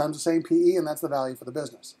share times the same PE, and that's the value for the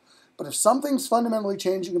business. But if something's fundamentally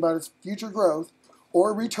changing about its future growth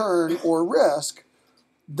or return or risk,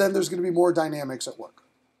 then there's going to be more dynamics at work.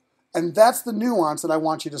 And that's the nuance that I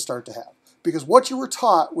want you to start to have. Because what you were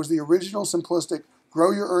taught was the original simplistic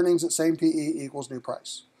grow your earnings at same PE equals new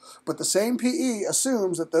price. But the same PE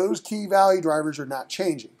assumes that those key value drivers are not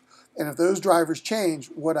changing. And if those drivers change,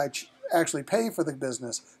 what I actually pay for the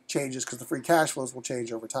business changes because the free cash flows will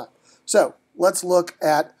change over time. So let's look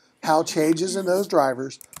at how changes in those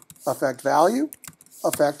drivers affect value,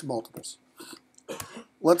 affect multiples.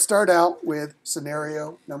 Let's start out with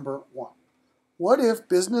scenario number 1. What if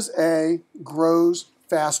business A grows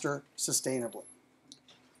faster sustainably?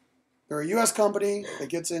 They're a U.S. company that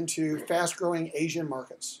gets into fast-growing Asian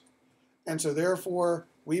markets. And so therefore,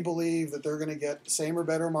 we believe that they're going to get the same or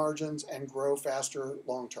better margins and grow faster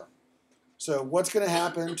long-term. So what's going to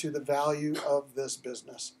happen to the value of this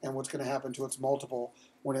business? And what's going to happen to its multiple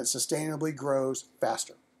when it sustainably grows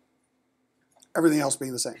faster? Everything else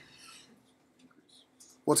being the same.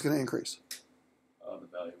 What's going to increase? The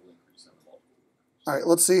value will increase and the multiple will increase. All right,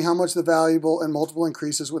 let's see how much the valuable and multiple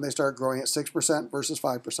increases when they start growing at 6% versus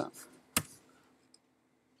 5%.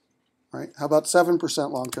 All right, how about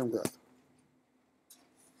 7% long-term growth?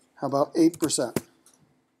 How about 8%?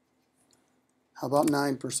 How about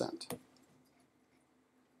 9%?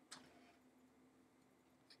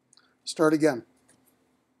 Start again.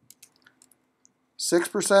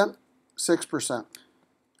 6%, 6%.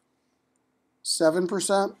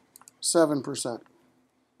 7%, 7%.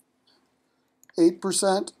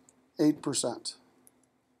 8%, 8%.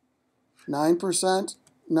 9%,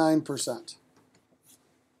 9%.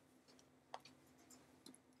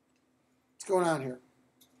 What's going on here?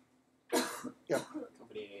 Yeah.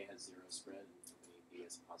 Company A has 0 spread and company B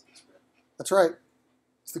has a positive spread. That's right.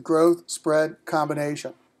 It's the growth spread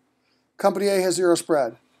combination. Company A has 0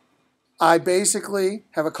 spread. I basically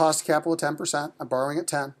have a cost of capital of 10%. I'm borrowing at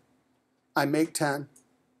 10. I make 10.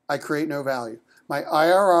 I create no value. My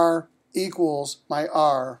IRR equals my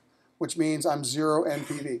R, which means I'm 0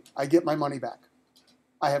 NPV. I get my money back.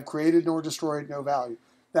 I have created nor destroyed no value.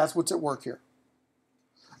 That's what's at work here.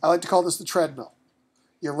 I like to call this the treadmill.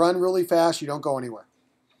 You run really fast, you don't go anywhere.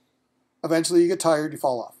 Eventually you get tired, you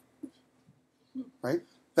fall off. Right?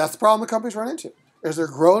 That's the problem the companies run into. Is they're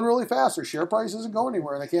growing really fast, their share price isn't going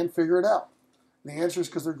anywhere, and they can't figure it out. And the answer is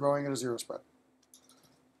because they're growing at a 0 spread.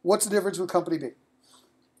 What's the difference with company B?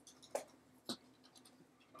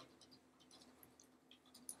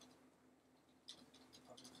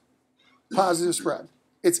 positive spread.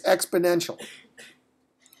 It's exponential.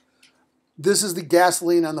 This is the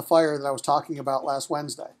gasoline on the fire that I was talking about last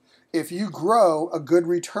Wednesday. If you grow a good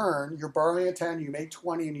return, you're borrowing at 10, you make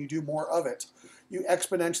 20, and you do more of it, you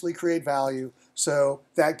exponentially create value, so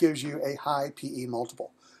that gives you a high PE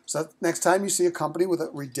multiple. So next time you see a company with a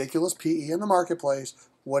ridiculous PE in the marketplace,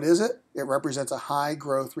 what is it? It represents a high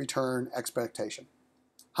growth return expectation.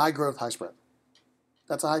 High growth, high spread.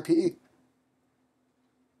 That's a high PE.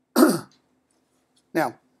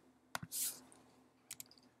 Now,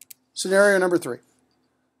 scenario number 3.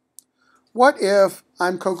 What if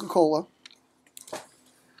I'm Coca-Cola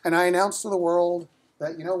and I announce to the world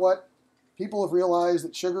that, you know what, people have realized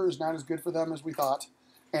that sugar is not as good for them as we thought,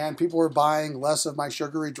 and people are buying less of my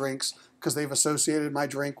sugary drinks because they've associated my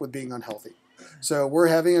drink with being unhealthy. So we're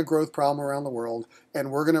having a growth problem around the world, and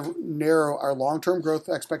we're going to narrow our long-term growth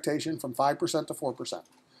expectation from 5% to 4%.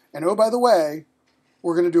 And oh, by the way,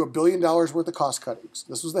 we're going to do $1 billion worth of cost cuttings.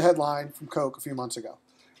 This was the headline from Coke a few months ago.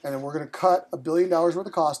 And then we're going to cut $1 billion worth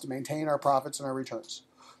of cost to maintain our profits and our returns.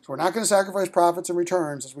 So we're not going to sacrifice profits and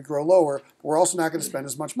returns as we grow lower, but we're also not going to spend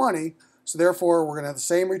as much money. So therefore, we're going to have the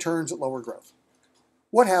same returns at lower growth.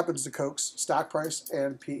 What happens to Coke's stock price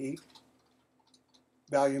and PE?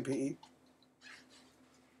 Value and PE?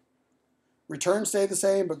 Returns stay the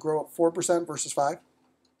same, but grow at 4% versus 5%.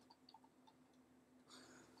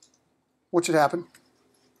 What should happen?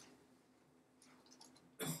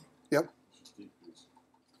 Yep.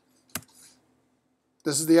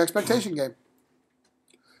 This is the expectation game.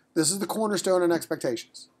 This is the cornerstone in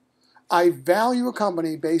expectations. I value a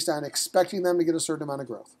company based on expecting them to get a certain amount of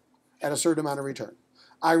growth at a certain amount of return.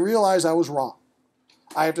 I realize I was wrong.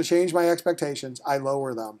 I have to change my expectations. I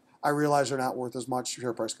lower them. I realize they're not worth as much.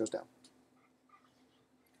 Share price goes down.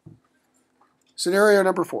 Scenario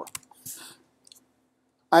number 4.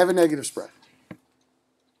 I have a negative spread.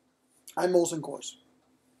 I'm Molson Coors.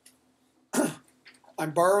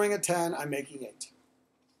 I'm borrowing at 10. I'm making 8.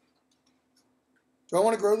 Do I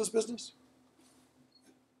want to grow this business?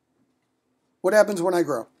 What happens when I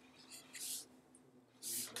grow?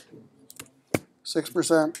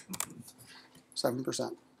 6%,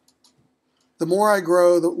 7%. The more I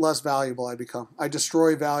grow, the less valuable I become. I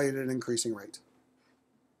destroy value at an increasing rate.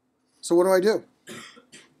 So what do?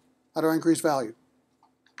 How do I increase value?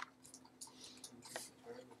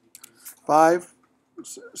 5,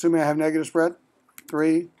 assuming I have negative spread.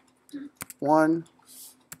 3, 1,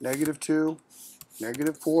 -2,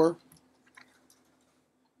 -4.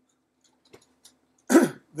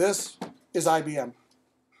 This is IBM.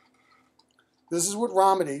 This is what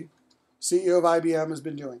Ramadi, CEO of IBM, has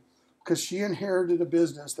been doing, because she inherited a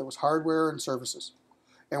business that was hardware and services.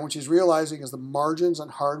 And what she's realizing is the margins on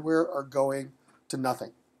hardware are going to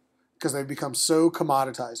nothing because they've become so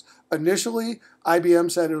commoditized. Initially, IBM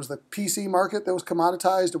said it was the PC market that was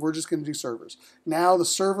commoditized and we're just going to do servers. Now the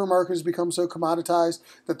server market has become so commoditized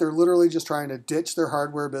that they're literally just trying to ditch their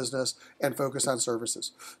hardware business and focus on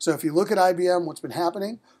services. So if you look at IBM, what's been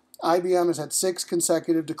happening, IBM has had 6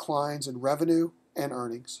 consecutive declines in revenue and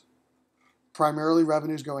earnings. Primarily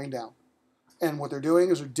revenues going down. And what they're doing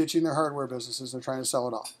is they're ditching their hardware businesses. They're trying to sell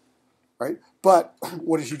it off, right? But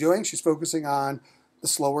what is she doing? She's focusing on the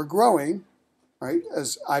slower growing, right,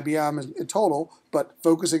 as IBM in total, but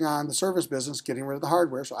focusing on the service business, getting rid of the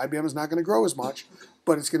hardware. So IBM is not going to grow as much,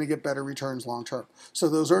 but it's going to get better returns long term. So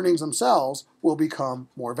those earnings themselves will become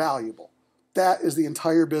more valuable. That is the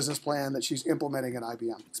entire business plan that she's implementing at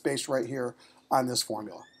IBM. It's based right here on this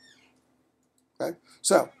formula. Okay,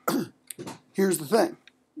 so here's the thing.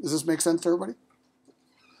 Does this make sense to everybody?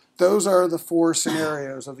 Those are the 4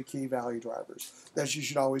 scenarios of the key value drivers that you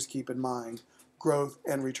should always keep in mind: growth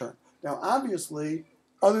and return. Now, obviously,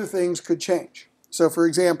 other things could change. So, for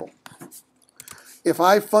example, if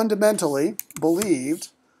I fundamentally believed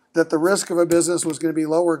that the risk of a business was going to be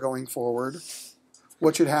lower going forward,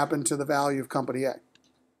 what should happen to the value of company A?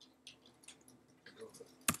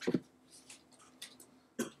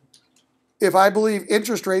 If I believe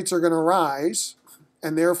interest rates are going to rise,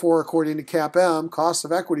 and therefore, according to CAPM, costs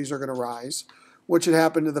of equities are going to rise, what should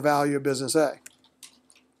happen to the value of business A?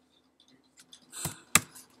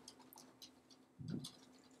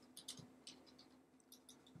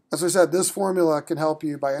 As I said, this formula can help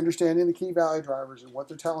you by understanding the key value drivers and what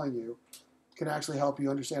they're telling you, can actually help you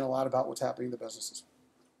understand a lot about what's happening in the businesses.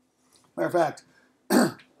 Matter of fact,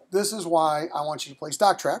 this is why I want you to play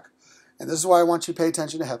Stock Track, and this is why I want you to pay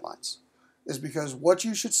attention to headlines. Is because what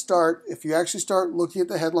you should start, if you actually start looking at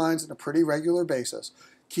the headlines on a pretty regular basis,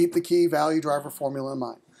 keep the key value driver formula in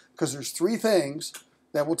mind. Because there's 3 things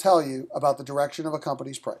that will tell you about the direction of a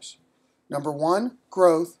company's price. Number 1,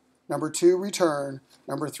 growth. Number 2, return.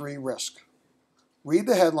 Number 3, risk. Read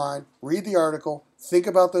the headline, read the article, think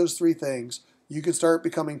about those 3 things. You can start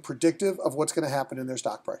becoming predictive of what's going to happen in their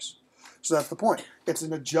stock price. So that's the point. It's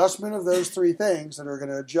an adjustment of those 3 things that are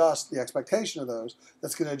going to adjust the expectation of those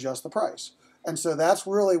that's going to adjust the price. And so that's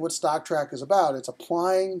really what StockTrack is about. It's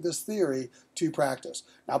applying this theory to practice.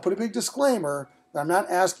 Now, I'll put a big disclaimer that I'm not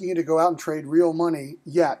asking you to go out and trade real money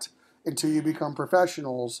yet until you become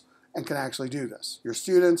professionals and can actually do this. Your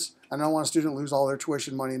students, I don't want a student to lose all their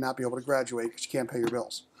tuition money and not be able to graduate because you can't pay your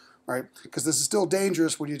bills, right? Because this is still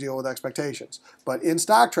dangerous when you deal with expectations. But in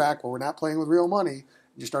StockTrack, where we're not playing with real money,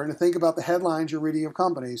 you're starting to think about the headlines you're reading of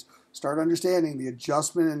companies, start understanding the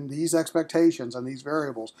adjustment in these expectations and these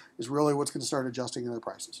variables is really what's going to start adjusting in their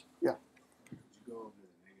prices. Yeah.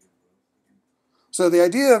 So the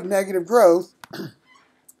idea of negative growth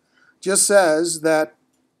just says that,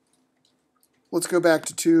 let's go back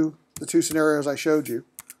to the two scenarios I showed you.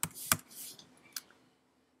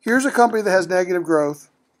 Here's a company that has negative growth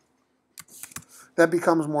that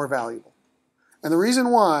becomes more valuable. And the reason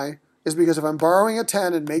why is because if I'm borrowing at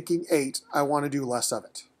 10 and making 8, I want to do less of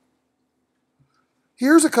it.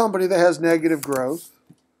 Here's a company that has negative growth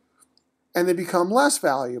and they become less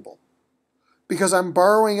valuable. Because I'm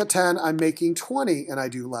borrowing at 10, I'm making 20 and I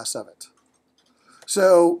do less of it.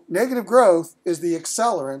 So negative growth is the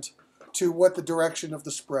accelerant to what the direction of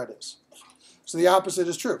the spread is. So the opposite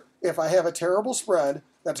is true. If I have a terrible spread,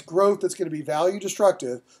 that's growth that's going to be value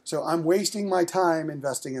destructive, so I'm wasting my time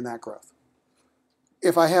investing in that growth.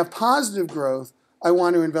 If I have positive growth, I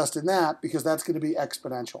want to invest in that because that's going to be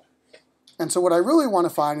exponential. And so what I really want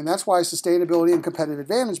to find, and that's why sustainability and competitive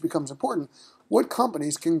advantage becomes important, what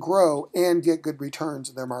companies can grow and get good returns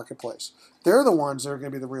in their marketplace. They're the ones that are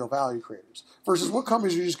going to be the real value creators versus what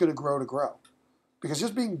companies are just going to grow. Because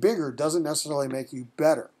just being bigger doesn't necessarily make you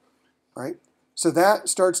better, right? So that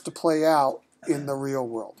starts to play out in the real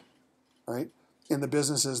world, right? In the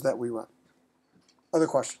businesses that we run. Other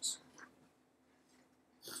questions?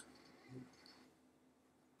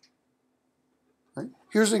 Right?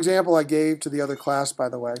 Here's an example I gave to the other class, by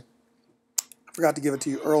the way. I forgot to give it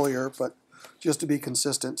to you earlier, but just to be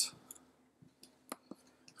consistent.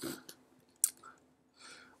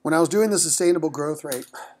 When I was doing the sustainable growth rate,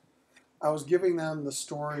 I was giving them the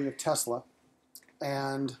story of Tesla.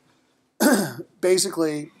 And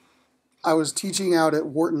basically, I was teaching out at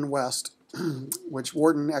Wharton West, which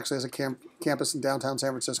Wharton actually has a campus in downtown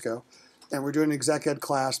San Francisco. And we're doing an exec ed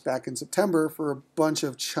class back in September for a bunch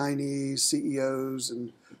of Chinese CEOs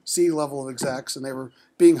and C-level execs. And they were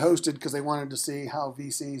being hosted because they wanted to see how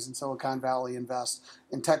VCs in Silicon Valley invest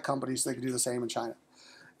in tech companies so they could do the same in China.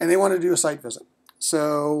 And they wanted to do a site visit.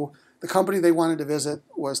 So the company they wanted to visit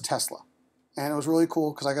was Tesla. And it was really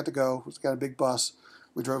cool because I got to go. We got a big bus.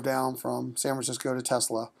 We drove down from San Francisco to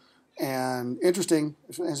Tesla. And interesting,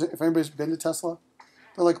 if anybody's been to Tesla,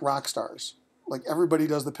 they're like rock stars. Like everybody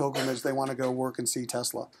does the pilgrimage. They want to go work and see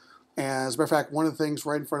Tesla. And as a matter of fact, one of the things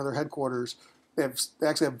right in front of their headquarters, they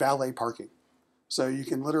actually have valet parking. So you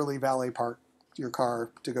can literally valet park your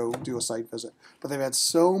car to go do a site visit. But they've had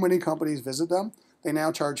so many companies visit them, they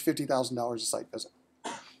now charge $50,000 a site visit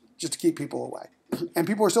just to keep people away. And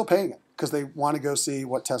people are still paying it because they want to go see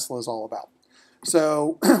what Tesla is all about.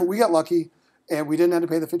 So we got lucky and we didn't have to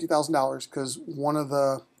pay the $50,000 because one of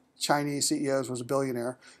the Chinese CEOs was a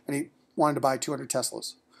billionaire and he wanted to buy 200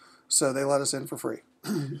 Teslas. So they let us in for free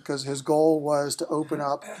because his goal was to open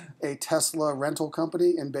up a Tesla rental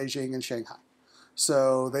company in Beijing and Shanghai.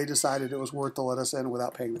 So they decided it was worth to let us in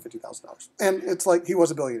without paying the $50,000. And it's like he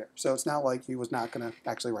was a billionaire, so it's not like he was not going to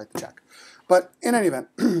actually write the check. But in any event,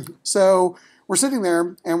 so we're sitting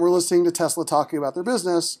there and we're listening to Tesla talking about their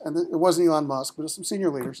business, and it wasn't Elon Musk, but it was some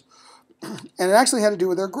senior leaders. And it actually had to do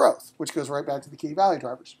with their growth, which goes right back to the key value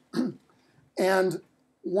drivers. And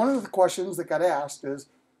one of the questions that got asked is,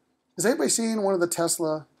 has anybody seen one of the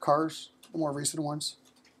Tesla cars, the more recent ones?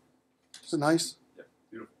 Is it nice? Yeah,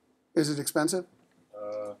 beautiful. Is it expensive?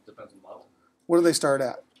 Depends on the model. What do they start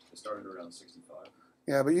at? They started around 65.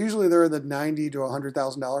 Yeah, but usually they're in the $90,000 to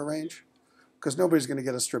 $100,000 range because nobody's going to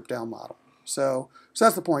get a stripped down model. So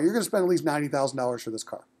that's the point. You're going to spend at least $90,000 for this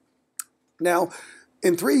car. Now,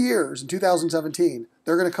 in 3 years, in 2017,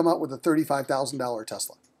 they're going to come out with a $35,000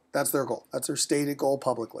 Tesla. That's their goal. That's their stated goal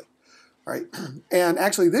publicly, right? And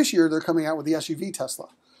actually this year, they're coming out with the SUV Tesla.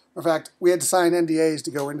 In fact, we had to sign NDAs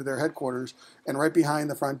to go into their headquarters, and right behind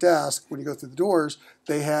the front desk, when you go through the doors,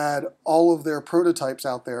 they had all of their prototypes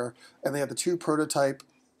out there, and they had the 2 prototype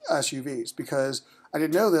SUVs, because I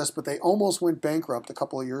didn't know this, but they almost went bankrupt a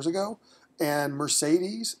couple of years ago, And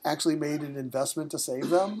Mercedes actually made an investment to save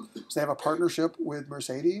them. So they have a partnership with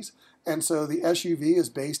Mercedes. And so the SUV is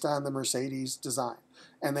based on the Mercedes design.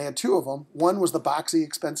 And they had two of them. One was the boxy,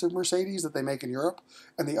 expensive Mercedes that they make in Europe.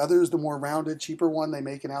 And the other is the more rounded, cheaper one they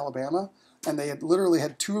make in Alabama. And they had literally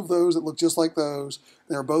had two of those that looked just like those.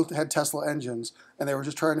 They were both had Tesla engines. And they were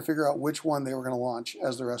just trying to figure out which one they were going to launch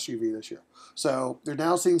as their SUV this year. So they're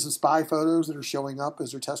now seeing some spy photos that are showing up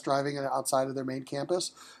as they're test driving it outside of their main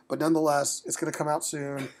campus. But nonetheless, it's going to come out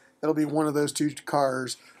soon. It'll be one of those two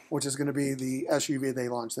cars, which is going to be the SUV they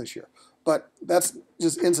launch this year. But that's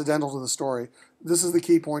just incidental to the story. This is the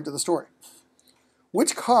key point to the story.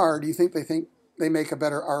 Which car do you think they make a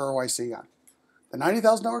better ROIC on? The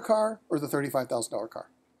 $90,000 car or the $35,000 car?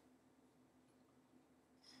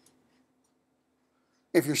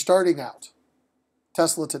 If you're starting out,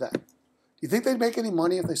 Tesla today, do you think they'd make any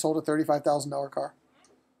money if they sold a $35,000 car?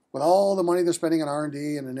 With all the money they're spending on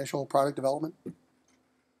R&D and initial product development?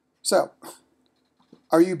 So,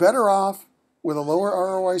 are you better off with a lower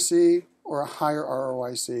ROIC or a higher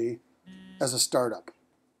ROIC as a startup?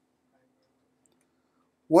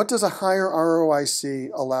 What does a higher ROIC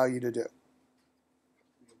allow you to do?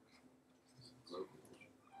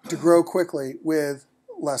 To grow quickly with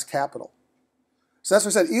less capital. So that's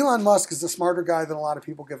what I said. Elon Musk is the smarter guy than a lot of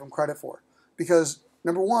people give him credit for. Because,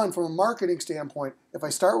 number one, from a marketing standpoint, if I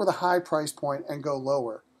start with a high price point and go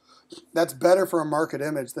lower, that's better for a market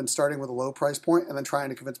image than starting with a low price point and then trying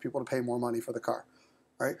to convince people to pay more money for the car.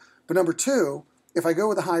 Right? But number two, if I go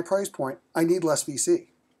with a high price point, I need less VC.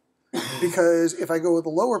 Because if I go with a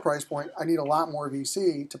lower price point, I need a lot more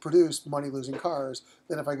VC to produce money-losing cars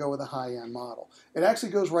than if I go with a high-end model. It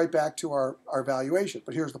actually goes right back to our valuation.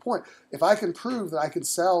 But here's the point. If I can prove that I can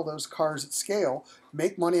sell those cars at scale,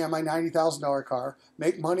 make money on my $90,000 car,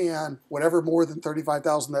 make money on whatever more than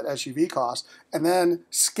 $35,000 that SUV costs, and then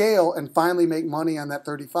scale and finally make money on that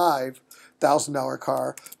 $35,000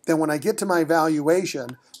 car, then when I get to my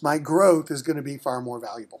valuation, my growth is going to be far more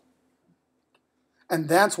valuable. And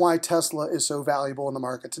that's why Tesla is so valuable in the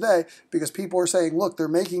market today, because people are saying, look, they're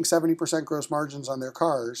making 70% gross margins on their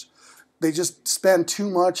cars. They just spend too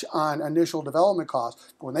much on initial development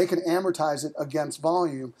costs. But when they can amortize it against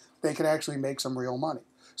volume, they can actually make some real money.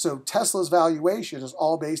 So Tesla's valuation is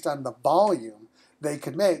all based on the volume they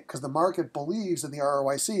could make, because the market believes in the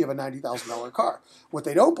ROIC of a $90,000 car. What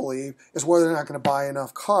they don't believe is whether they're not going to buy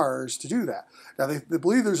enough cars to do that. Now, they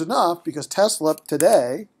believe there's enough because Tesla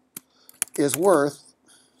today is worth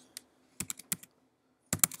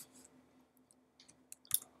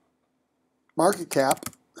market cap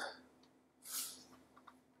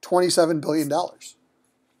 $27 billion.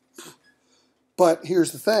 But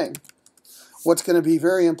here's the thing. What's going to be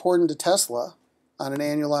very important to Tesla on an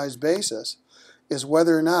annualized basis is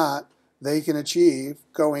whether or not they can achieve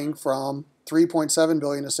going from $3.7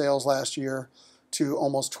 billion of sales last year to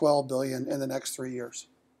almost $12 billion in the next 3 years.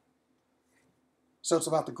 So it's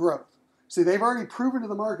about the growth. See, they've already proven to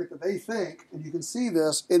the market that they think, and you can see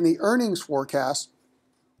this in the earnings forecast,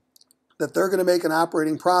 that they're going to make an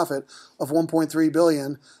operating profit of $1.3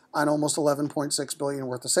 billion on almost $11.6 billion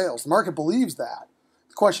worth of sales. The market believes that.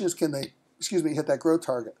 The question is, can they, hit that growth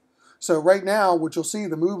target? So right now, what you'll see,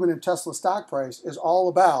 the movement in Tesla stock price is all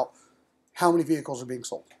about how many vehicles are being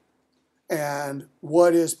sold and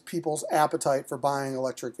what is people's appetite for buying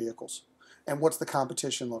electric vehicles and what's the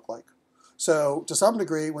competition look like. So to some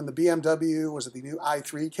degree, when the BMW, was it the new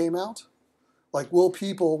i3 came out, like, will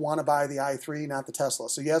people want to buy the i3, not the Tesla?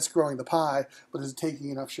 So yes, it's growing the pie, but is it taking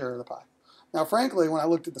enough share of the pie? Now, frankly, when I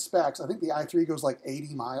looked at the specs, I think the i3 goes like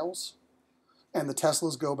 80 miles, and the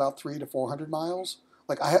Teslas go about 300 to 400 miles.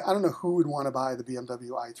 Like, I don't know who would want to buy the BMW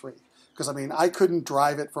i3. Because, I mean, I couldn't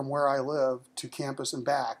drive it from where I live to campus and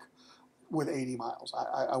back with 80 miles.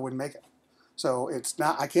 I wouldn't make it. So it's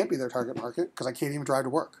not, I can't be their target market because I can't even drive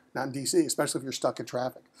to work, not in DC, especially if you're stuck in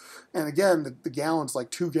traffic. And again, the gallons,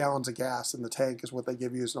 like 2 gallons of gas in the tank is what they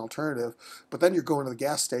give you as an alternative. But then you're going to the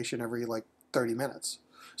gas station every like 30 minutes.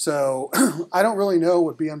 So I don't really know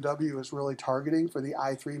what BMW is really targeting for the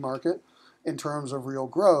i3 market in terms of real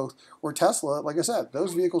growth, where Tesla, like I said,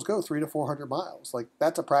 those vehicles go 300 to 400 miles. Like,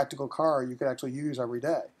 that's a practical car you could actually use every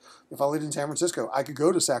day. If I lived in San Francisco, I could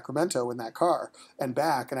go to Sacramento in that car and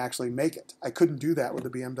back and actually make it. I couldn't do that with the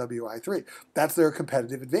BMW i3. That's their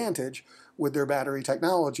competitive advantage with their battery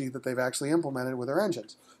technology that they've actually implemented with their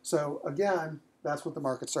engines. So again, that's what the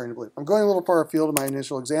market's starting to believe. I'm going a little far afield of my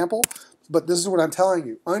initial example, but this is what I'm telling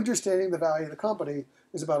you. Understanding the value of the company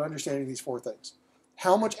is about understanding these 4 things.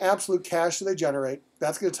 how much absolute cash do they generate?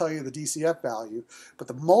 That's going to tell you the DCF value. But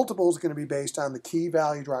the multiple is going to be based on the key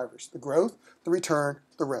value drivers: the growth, the return,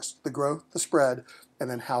 the risk, the growth, the spread, and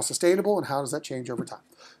then how sustainable and how does that change over time.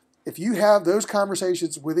 If you have those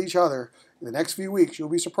conversations with each other in the next few weeks, you'll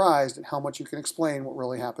be surprised at how much you can explain what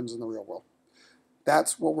really happens in the real world.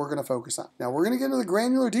 That's what we're going to focus on. Now, we're going to get into the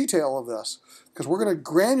granular detail of this because we're going to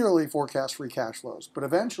granularly forecast free cash flows. But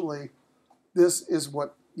eventually, this is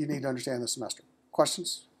what you need to understand this semester.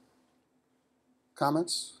 Questions?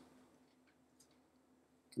 Comments?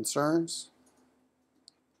 Concerns?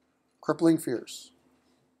 Crippling fears?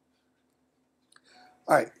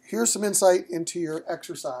 All right, here's some insight into your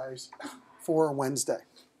exercise for Wednesday.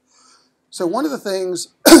 So one of the things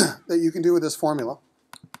that you can do with this formula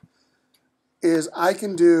is I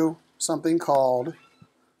can do something called,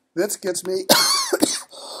 this gets me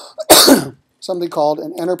something called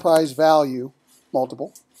an enterprise value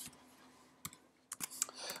multiple.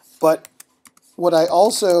 But what I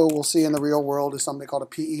also will see in the real world is something called a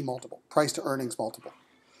PE multiple, price to earnings multiple.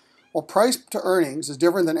 Well, price to earnings is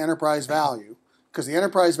different than enterprise value because the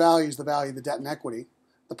enterprise value is the value of the debt and equity.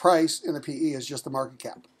 The price in the PE is just the market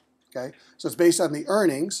cap. Okay, so it's based on the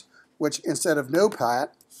earnings, which instead of NOPAT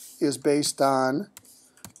is based on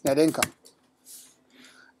net income.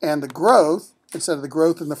 And the growth, instead of the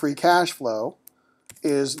growth in the free cash flow,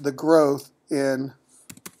 is the growth in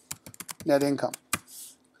net income.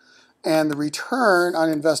 And the return on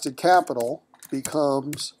invested capital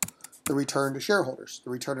becomes the return to shareholders, the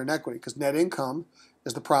return on equity, because net income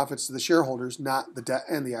is the profits to the shareholders, not the debt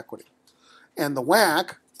and the equity. And the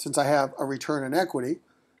WACC, since I have a return on equity,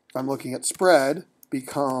 if I'm looking at spread,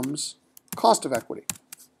 becomes cost of equity.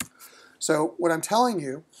 So what I'm telling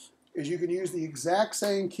you is you can use the exact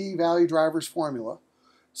same key value drivers formula,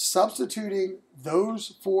 substituting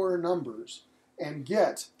those four numbers, and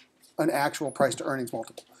get an actual price to earnings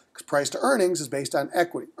multiple. Because price to earnings is based on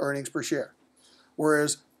equity, earnings per share.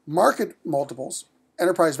 Whereas market multiples,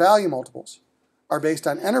 enterprise value multiples, are based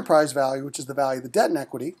on enterprise value, which is the value of the debt and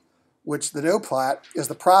equity, which the NOPLAT is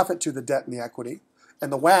the profit to the debt and the equity,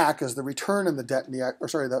 and the WACC is the return in the debt and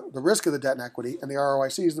the risk of the debt and equity, and the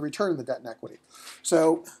ROIC is the return of the debt and equity.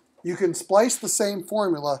 So you can splice the same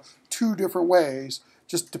formula two different ways,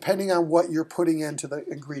 just depending on what you're putting into the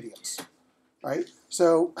ingredients, right?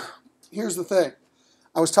 So here's the thing.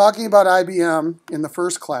 I was talking about IBM in the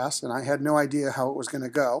first class, and I had no idea how it was going to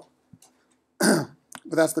go.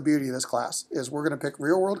 But that's the beauty of this class, is we're going to pick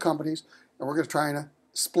real-world companies, and we're going to try and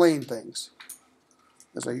explain things,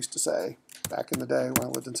 as I used to say back in the day when I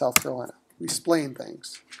lived in South Carolina. We explain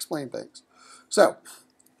things, So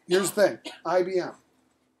here's the thing, IBM.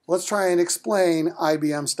 Let's try and explain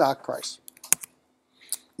IBM stock price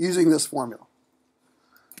using this formula.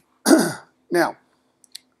 Now,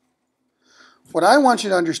 what I want you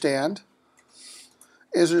to understand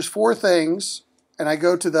is there's four things, and I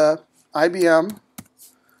go to the IBM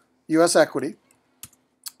US equity,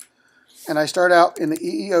 and I start out in the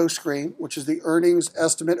EEO screen, which is the earnings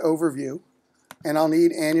estimate overview, and I'll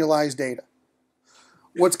need annualized data.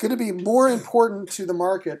 What's going to be more important to the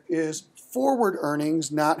market is forward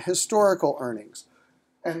earnings, not historical earnings.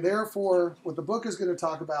 And therefore, what the book is going to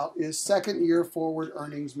talk about is second year forward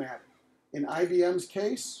earnings matter. In IBM's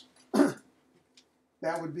case,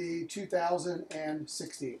 that would be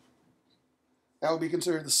 2016. That would be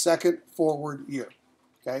considered the second forward year.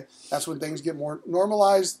 Okay, that's when things get more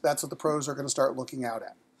normalized. That's what the pros are going to start looking out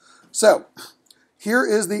at. So here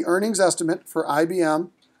is the earnings estimate for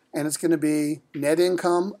IBM, and it's going to be net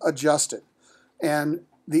income adjusted. And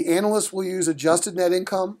the analysts will use adjusted net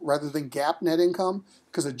income rather than GAAP net income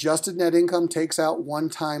because adjusted net income takes out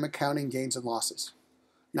one-time accounting gains and losses,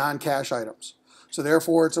 non-cash items. So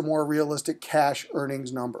therefore, it's a more realistic cash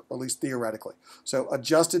earnings number, at least theoretically. So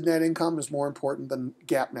adjusted net income is more important than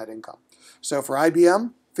GAAP net income. So for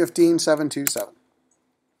IBM, 15,727.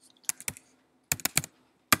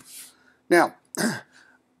 Now,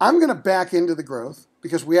 I'm going to back into the growth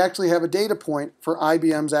because we actually have a data point for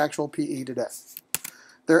IBM's actual PE today.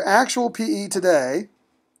 Their actual PE today,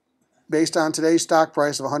 based on today's stock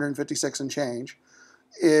price of 156 and change,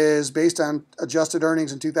 is based on adjusted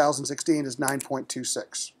earnings in 2016 is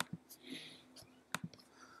 9.26.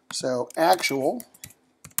 So actual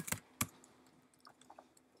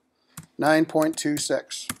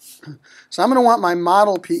 9.26. So I'm going to want my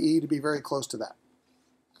model PE to be very close to that.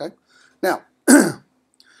 Okay. Now,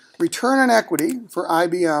 return on equity for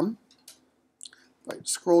IBM. If I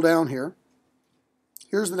scroll down here,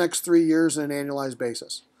 here's the next 3 years on an annualized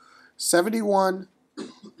basis: 71,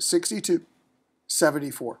 62,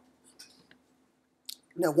 74.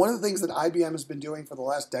 Now, one of the things that IBM has been doing for the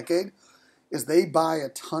last decade is they buy a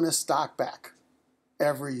ton of stock back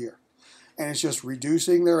every year. And it's just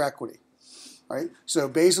reducing their equity, right? So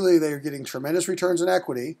basically they're getting tremendous returns in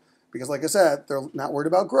equity because, like I said, they're not worried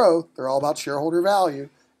about growth. They're all about shareholder value.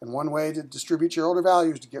 And one way to distribute shareholder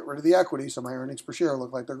value is to get rid of the equity so my earnings per share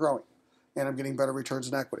look like they're growing. And I'm getting better returns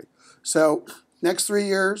in equity. So next 3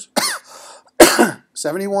 years,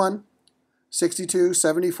 71, 62,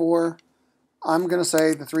 74. I'm going to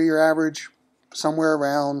say the 3-year average somewhere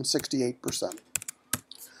around 68%.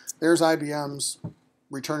 There's IBM's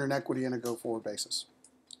return on equity on a go-forward basis.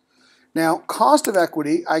 Now, cost of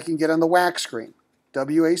equity I can get on the WACC screen.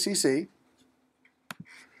 WACC,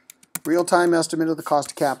 real-time estimate of the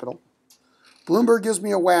cost of capital. Bloomberg gives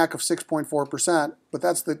me a WACC of 6.4%, but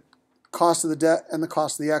that's the cost of the debt and the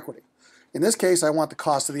cost of the equity. In this case, I want the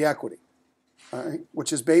cost of the equity, all right,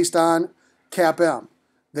 which is based on CAPM.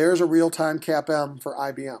 There's a real-time CAPM for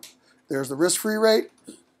IBM. There's the risk-free rate,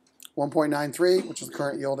 1.93, which is the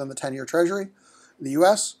current yield in the 10-year Treasury in the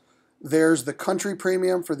U.S. There's the country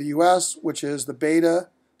premium for the U.S., which is the beta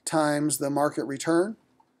times the market return.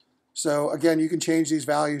 So again, you can change these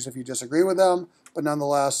values if you disagree with them, but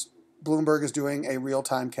nonetheless, Bloomberg is doing a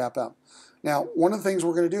real-time CAPM. Now, one of the things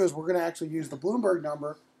we're going to do is we're going to actually use the Bloomberg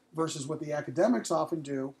number versus what the academics often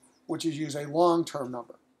do, which is use a long-term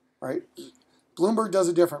number, right? Bloomberg does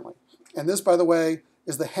it differently. And this, by the way,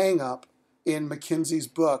 is the hang-up in McKinsey's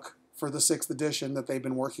book for the 6th edition that they've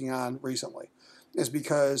been working on recently, is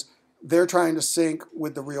because they're trying to sync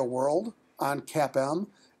with the real world on CAPM,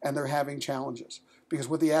 and they're having challenges. Because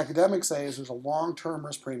what the academics say is there's a long-term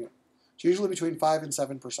risk premium. It's usually between 5 and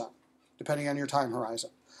 7%, depending on your time horizon.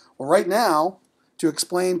 Well, right now, to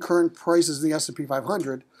explain current prices in the S&P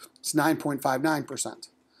 500, it's 9.59%.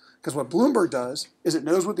 Because what Bloomberg does is it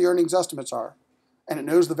knows what the earnings estimates are, and it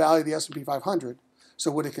knows the value of the S&P 500. So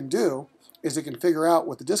what it can do is it can figure out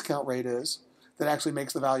what the discount rate is that actually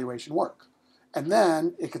makes the valuation work. And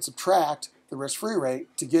then it can subtract the risk-free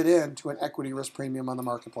rate to get into an equity risk premium on the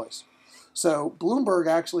marketplace. So Bloomberg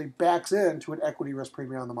actually backs into an equity risk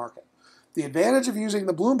premium on the market. The advantage of using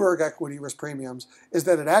the Bloomberg equity risk premiums is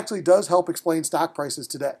that it actually does help explain stock prices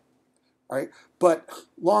today, right? But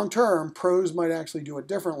long-term, pros might actually do it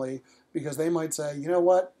differently because they might say, you know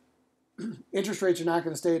what, interest rates are not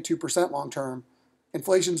going to stay at 2% long-term.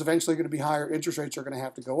 Inflation's eventually going to be higher. Interest rates are going to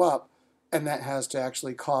have to go up, and that has to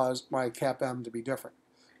actually cause my CAPM to be different.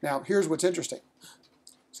 Now, here's what's interesting.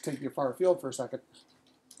 Let's take you far afield for a second.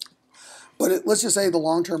 But let's just say the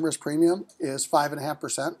long-term risk premium is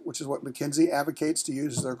 5.5%, which is what McKinsey advocates to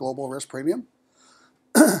use as their global risk premium.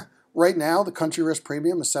 Right now, the country risk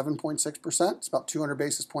premium is 7.6%. It's about 200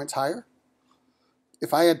 basis points higher.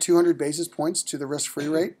 If I add 200 basis points to the risk-free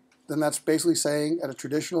rate, then that's basically saying at a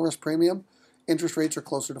traditional risk premium, interest rates are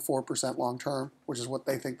closer to 4% long-term, which is what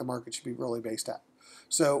they think the market should be really based at.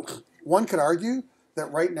 So one could argue that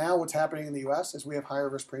right now what's happening in the U.S. is we have higher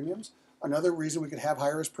risk premiums. Another reason we could have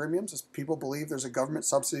higher risk premiums is people believe there's a government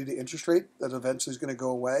subsidy to interest rate that eventually is going to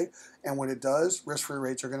go away. And when it does, risk-free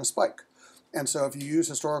rates are going to spike. And so if you use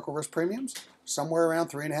historical risk premiums, somewhere around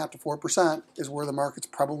 3.5 to 4% is where the market's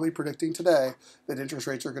probably predicting today that interest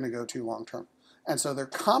rates are going to go to long-term. And so they're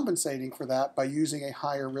compensating for that by using a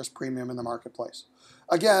higher risk premium in the marketplace.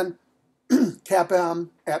 Again, CAPM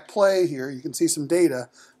at play here. You can see some data.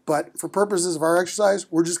 But for purposes of our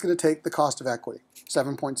exercise, we're just going to take the cost of equity,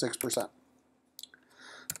 7.6%.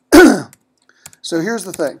 So here's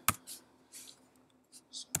the thing.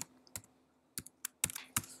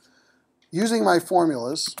 Using my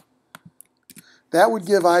formulas, that would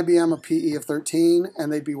give IBM a PE of 13,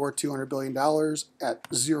 and they'd be worth $200 billion at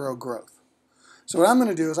 0 growth. So what I'm going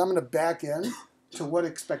to do is I'm going to back in to what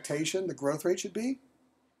expectation the growth rate should be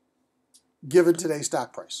given today's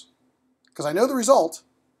stock price. Because I know the result,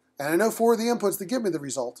 and I know 4 of the inputs that give me the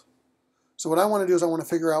result. So what I want to do is I want to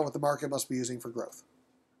figure out what the market must be using for growth.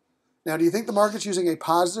 Now, do you think the market's using a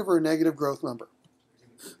positive or a negative growth number?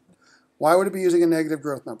 Why would it be using a negative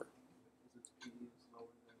growth number?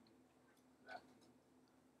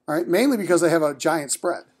 All right, mainly because they have a giant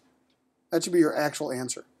spread. That should be your actual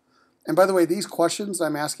answer. And by the way, these questions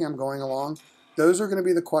I'm asking, I'm going along, those are going to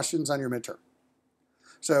be the questions on your midterm.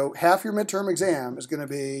 So half your midterm exam is going to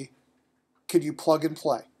be, could you plug and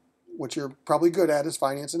play? What you're probably good at is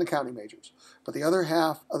finance and accounting majors. But the other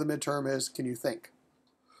half of the midterm is, can you think?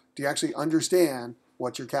 Do you actually understand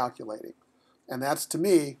what you're calculating? And that's, to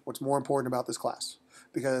me, what's more important about this class.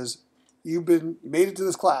 Because you made it to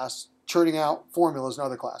this class churning out formulas in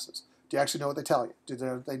other classes. Do you actually know what they tell you? Do you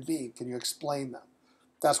know what they mean? Can you explain them?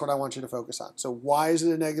 That's what I want you to focus on. So why is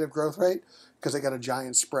it a negative growth rate? Because they got a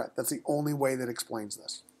giant spread. That's the only way that explains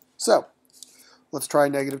this. So Let's try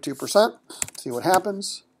negative 2%, see what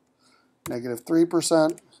happens. Negative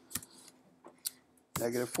 3%,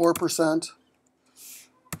 negative 4%,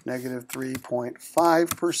 negative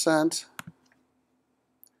 3.5%,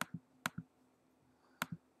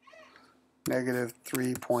 negative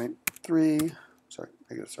 3.3,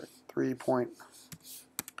 negative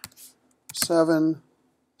 3.7,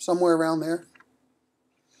 somewhere around there.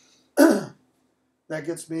 That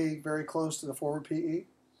gets me very close to the forward PE.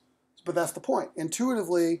 But that's the point.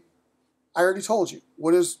 Intuitively, I already told you.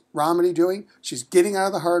 What is Romney doing? She's getting out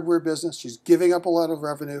of the hardware business. She's giving up a lot of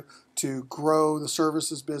revenue to grow the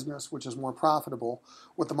services business, which is more profitable.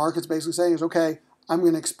 What the market's basically saying is, okay, I'm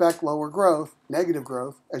going to expect lower growth, negative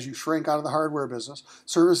growth, as you shrink out of the hardware business.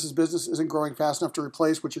 Services business isn't growing fast enough to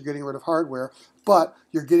replace what you're getting rid of hardware, but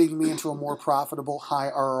you're getting me into a more profitable, high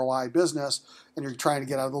ROI business, and you're trying to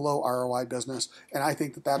get out of the low ROI business. And I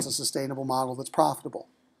think that that's a sustainable model that's profitable.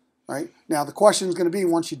 Right? Now, the question is going to be,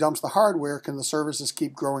 once she dumps the hardware, can the services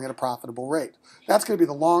keep growing at a profitable rate? That's going to be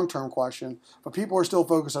the long-term question, but people are still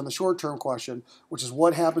focused on the short-term question, which is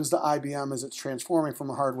what happens to IBM as it's transforming from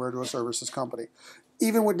a hardware to a services company.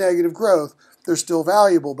 Even with negative growth, they're still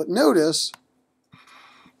valuable, but notice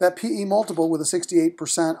that PE multiple with a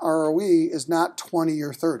 68% ROE is not 20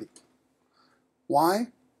 or 30.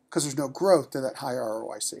 Why? Because there's no growth to that high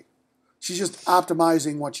ROIC. She's just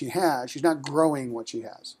optimizing what she has. She's not growing what she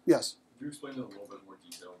has. Yes? Could you explain in a little bit more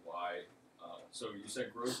detail why? So you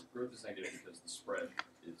said growth is negative because the spread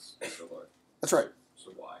is so low. That's right.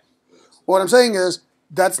 So why? What I'm saying is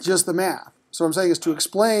that's just the math. So what I'm saying is to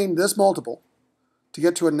explain this multiple, to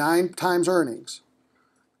get to a 9 times earnings,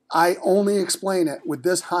 I only explain it with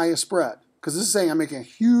this high a spread. Because this is saying I'm making a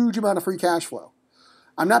huge amount of free cash flow.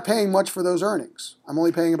 I'm not paying much for those earnings. I'm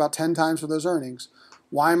only paying about 10 times for those earnings.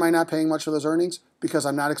 Why am I not paying much for those earnings? Because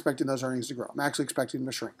I'm not expecting those earnings to grow. I'm actually expecting them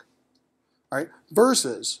to shrink. All right?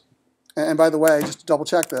 Versus, and by the way, just to double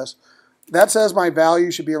check this, that says my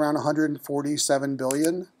value should be around 147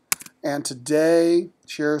 billion. And today,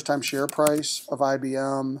 shares times share price of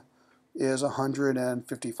IBM is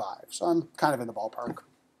 155. So I'm kind of in the ballpark.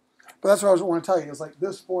 But that's what I want to tell you. Is like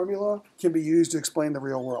this formula can be used to explain the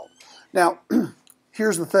real world. Now,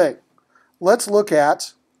 here's the thing. Let's look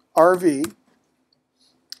at RV.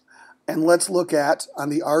 And let's look at, on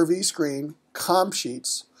the RV screen, comp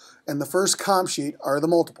sheets. And the first comp sheet are the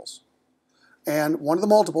multiples. And one of the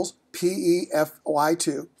multiples,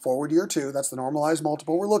 PEFY2, forward year 2, that's the normalized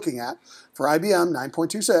multiple we're looking at. For IBM,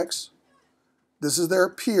 9.26. This is their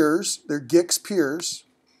peers, their GICS peers.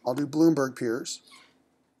 I'll do Bloomberg peers.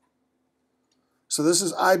 So this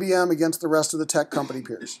is IBM against the rest of the tech company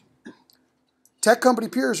peers. Tech company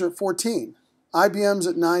peers are at 14. IBM's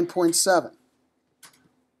at 9.7.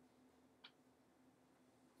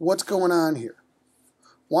 What's going on here?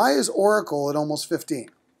 Why is Oracle at almost 15?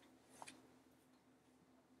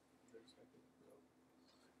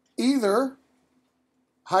 Either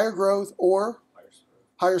higher growth or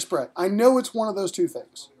higher spread. I know it's one of those two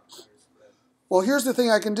things. Well, here's the thing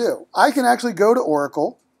I can do. I can actually go to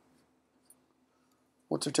Oracle.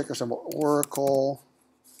 What's their ticker symbol? Oracle.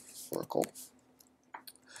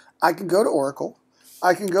 I can go to Oracle.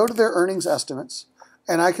 I can go to their earnings estimates.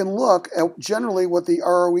 And I can look at generally what the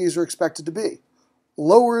ROEs are expected to be.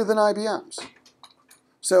 Lower than IBM's.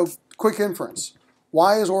 So, quick inference.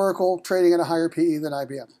 Why is Oracle trading at a higher PE than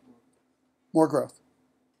IBM? More growth.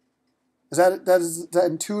 That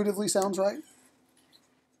intuitively sounds right?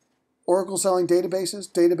 Oracle selling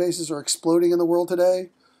databases. Databases are exploding in the world today.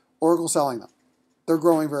 Oracle selling them. They're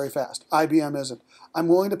growing very fast. IBM isn't. I'm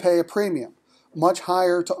willing to pay a premium, much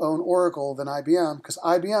higher to own Oracle than IBM, because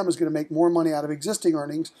IBM is going to make more money out of existing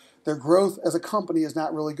earnings. Their growth as a company is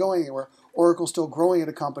not really going anywhere. Oracle's still growing at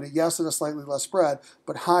a company, yes, at a slightly less spread,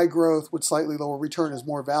 but high growth with slightly lower return is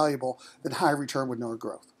more valuable than high return with no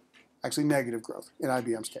growth. Actually, negative growth in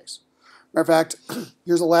IBM's case. Matter of fact,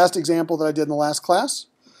 here's the last example that I did in the last class.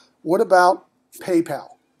 What about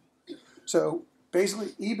PayPal? So basically,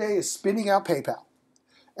 eBay is spinning out PayPal.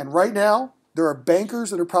 And right now, there are bankers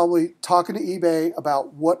that are probably talking to eBay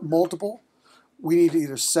about what multiple we need to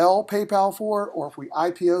either sell PayPal for, or if we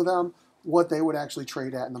IPO them, what they would actually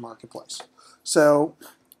trade at in the marketplace. So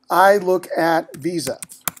I look at Visa,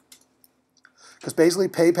 because basically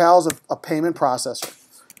PayPal is a payment processor.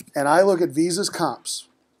 And I look at Visa's comps.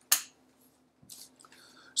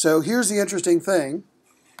 So here's the interesting thing.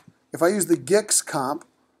 If I use the GICS comp,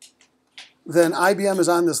 then IBM is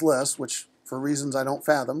on this list, which for reasons I don't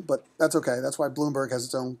fathom, but that's okay. That's why Bloomberg has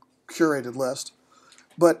its own curated list.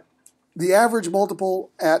 But the average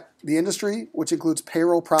multiple at the industry, which includes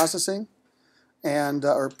payroll processing, and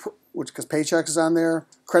because Paychex is on there,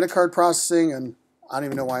 credit card processing, and I don't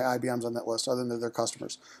even know why IBM's on that list other than they're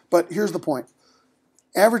customers. But here's the point.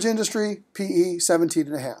 Average industry, PE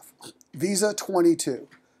 17.5. Visa 22.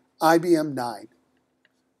 IBM 9.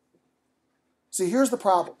 See, here's the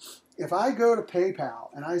problem. If I go to PayPal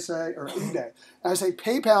and I say, or eBay, and I say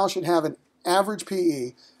PayPal should have an average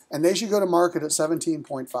PE and they should go to market at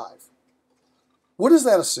 17.5. What does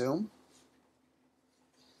that assume?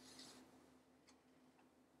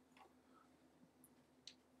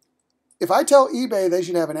 If I tell eBay they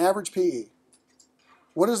should have an average PE,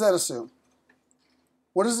 what does that assume?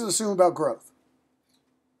 What does it assume about growth?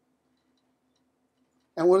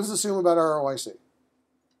 And what does it assume about ROIC?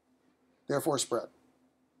 Therefore, spread.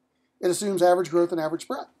 It assumes average growth and average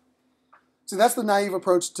spread. See, that's the naive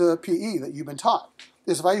approach to PE that you've been taught.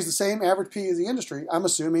 Is if I use the same average PE as the industry, I'm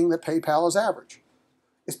assuming that PayPal is average.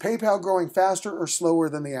 Is PayPal growing faster or slower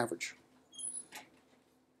than the average?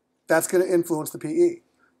 That's going to influence the PE.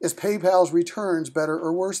 Is PayPal's returns better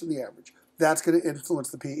or worse than the average? That's going to influence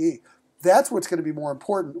the PE. That's what's going to be more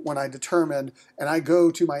important when I determine and I go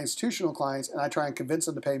to my institutional clients and I try and convince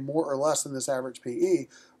them to pay more or less than this average PE,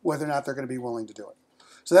 whether or not they're going to be willing to do it.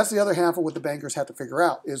 So that's the other half of what the bankers have to figure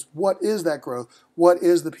out is what is that growth? What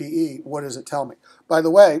is the PE? What does it tell me? By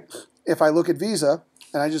the way, if I look at Visa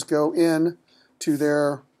and I just go in to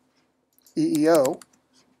their EEO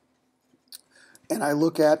and I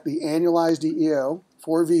look at the annualized EEO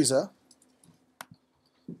for Visa,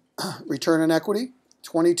 return on equity,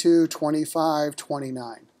 22, 25,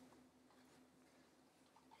 29.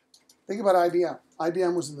 Think about IBM.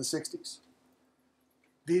 IBM was in the 60s.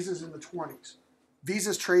 Visa's in the 20s.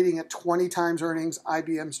 Visa's trading at 20 times earnings.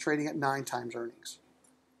 IBM's trading at 9 times earnings.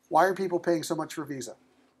 Why are people paying so much for Visa?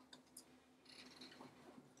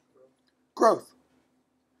 Growth.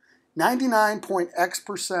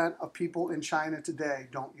 99.x% of people in China today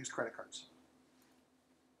don't use credit cards.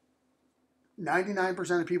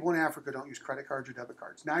 99% of people in Africa don't use credit cards or debit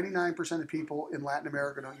cards. 99% of people in Latin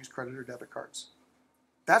America don't use credit or debit cards.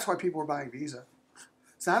 That's why people are buying Visa.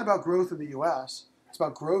 It's not about growth in the US. It's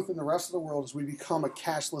about growth in the rest of the world as we become a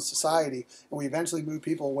cashless society and we eventually move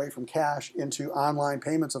people away from cash into online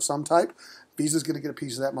payments of some type. Visa's going to get a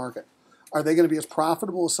piece of that market. Are they going to be as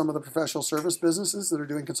profitable as some of the professional service businesses that are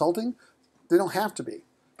doing consulting? They don't have to be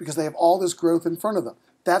because they have all this growth in front of them.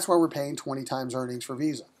 That's why we're paying 20 times earnings for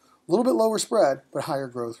Visa. A little bit lower spread, but higher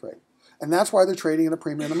growth rate. And that's why they're trading at a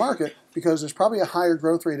premium in the market because there's probably a higher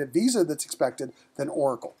growth rate at Visa that's expected than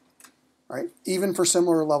Oracle, right? Even for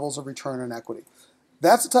similar levels of return on equity.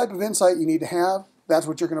 That's the type of insight you need to have. That's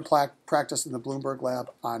what you're going to practice in the Bloomberg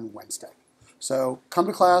Lab on Wednesday. So come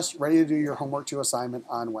to class, ready to do your homework 2 assignment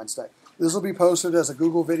on Wednesday. This will be posted as a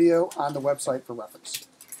Google video on the website for reference.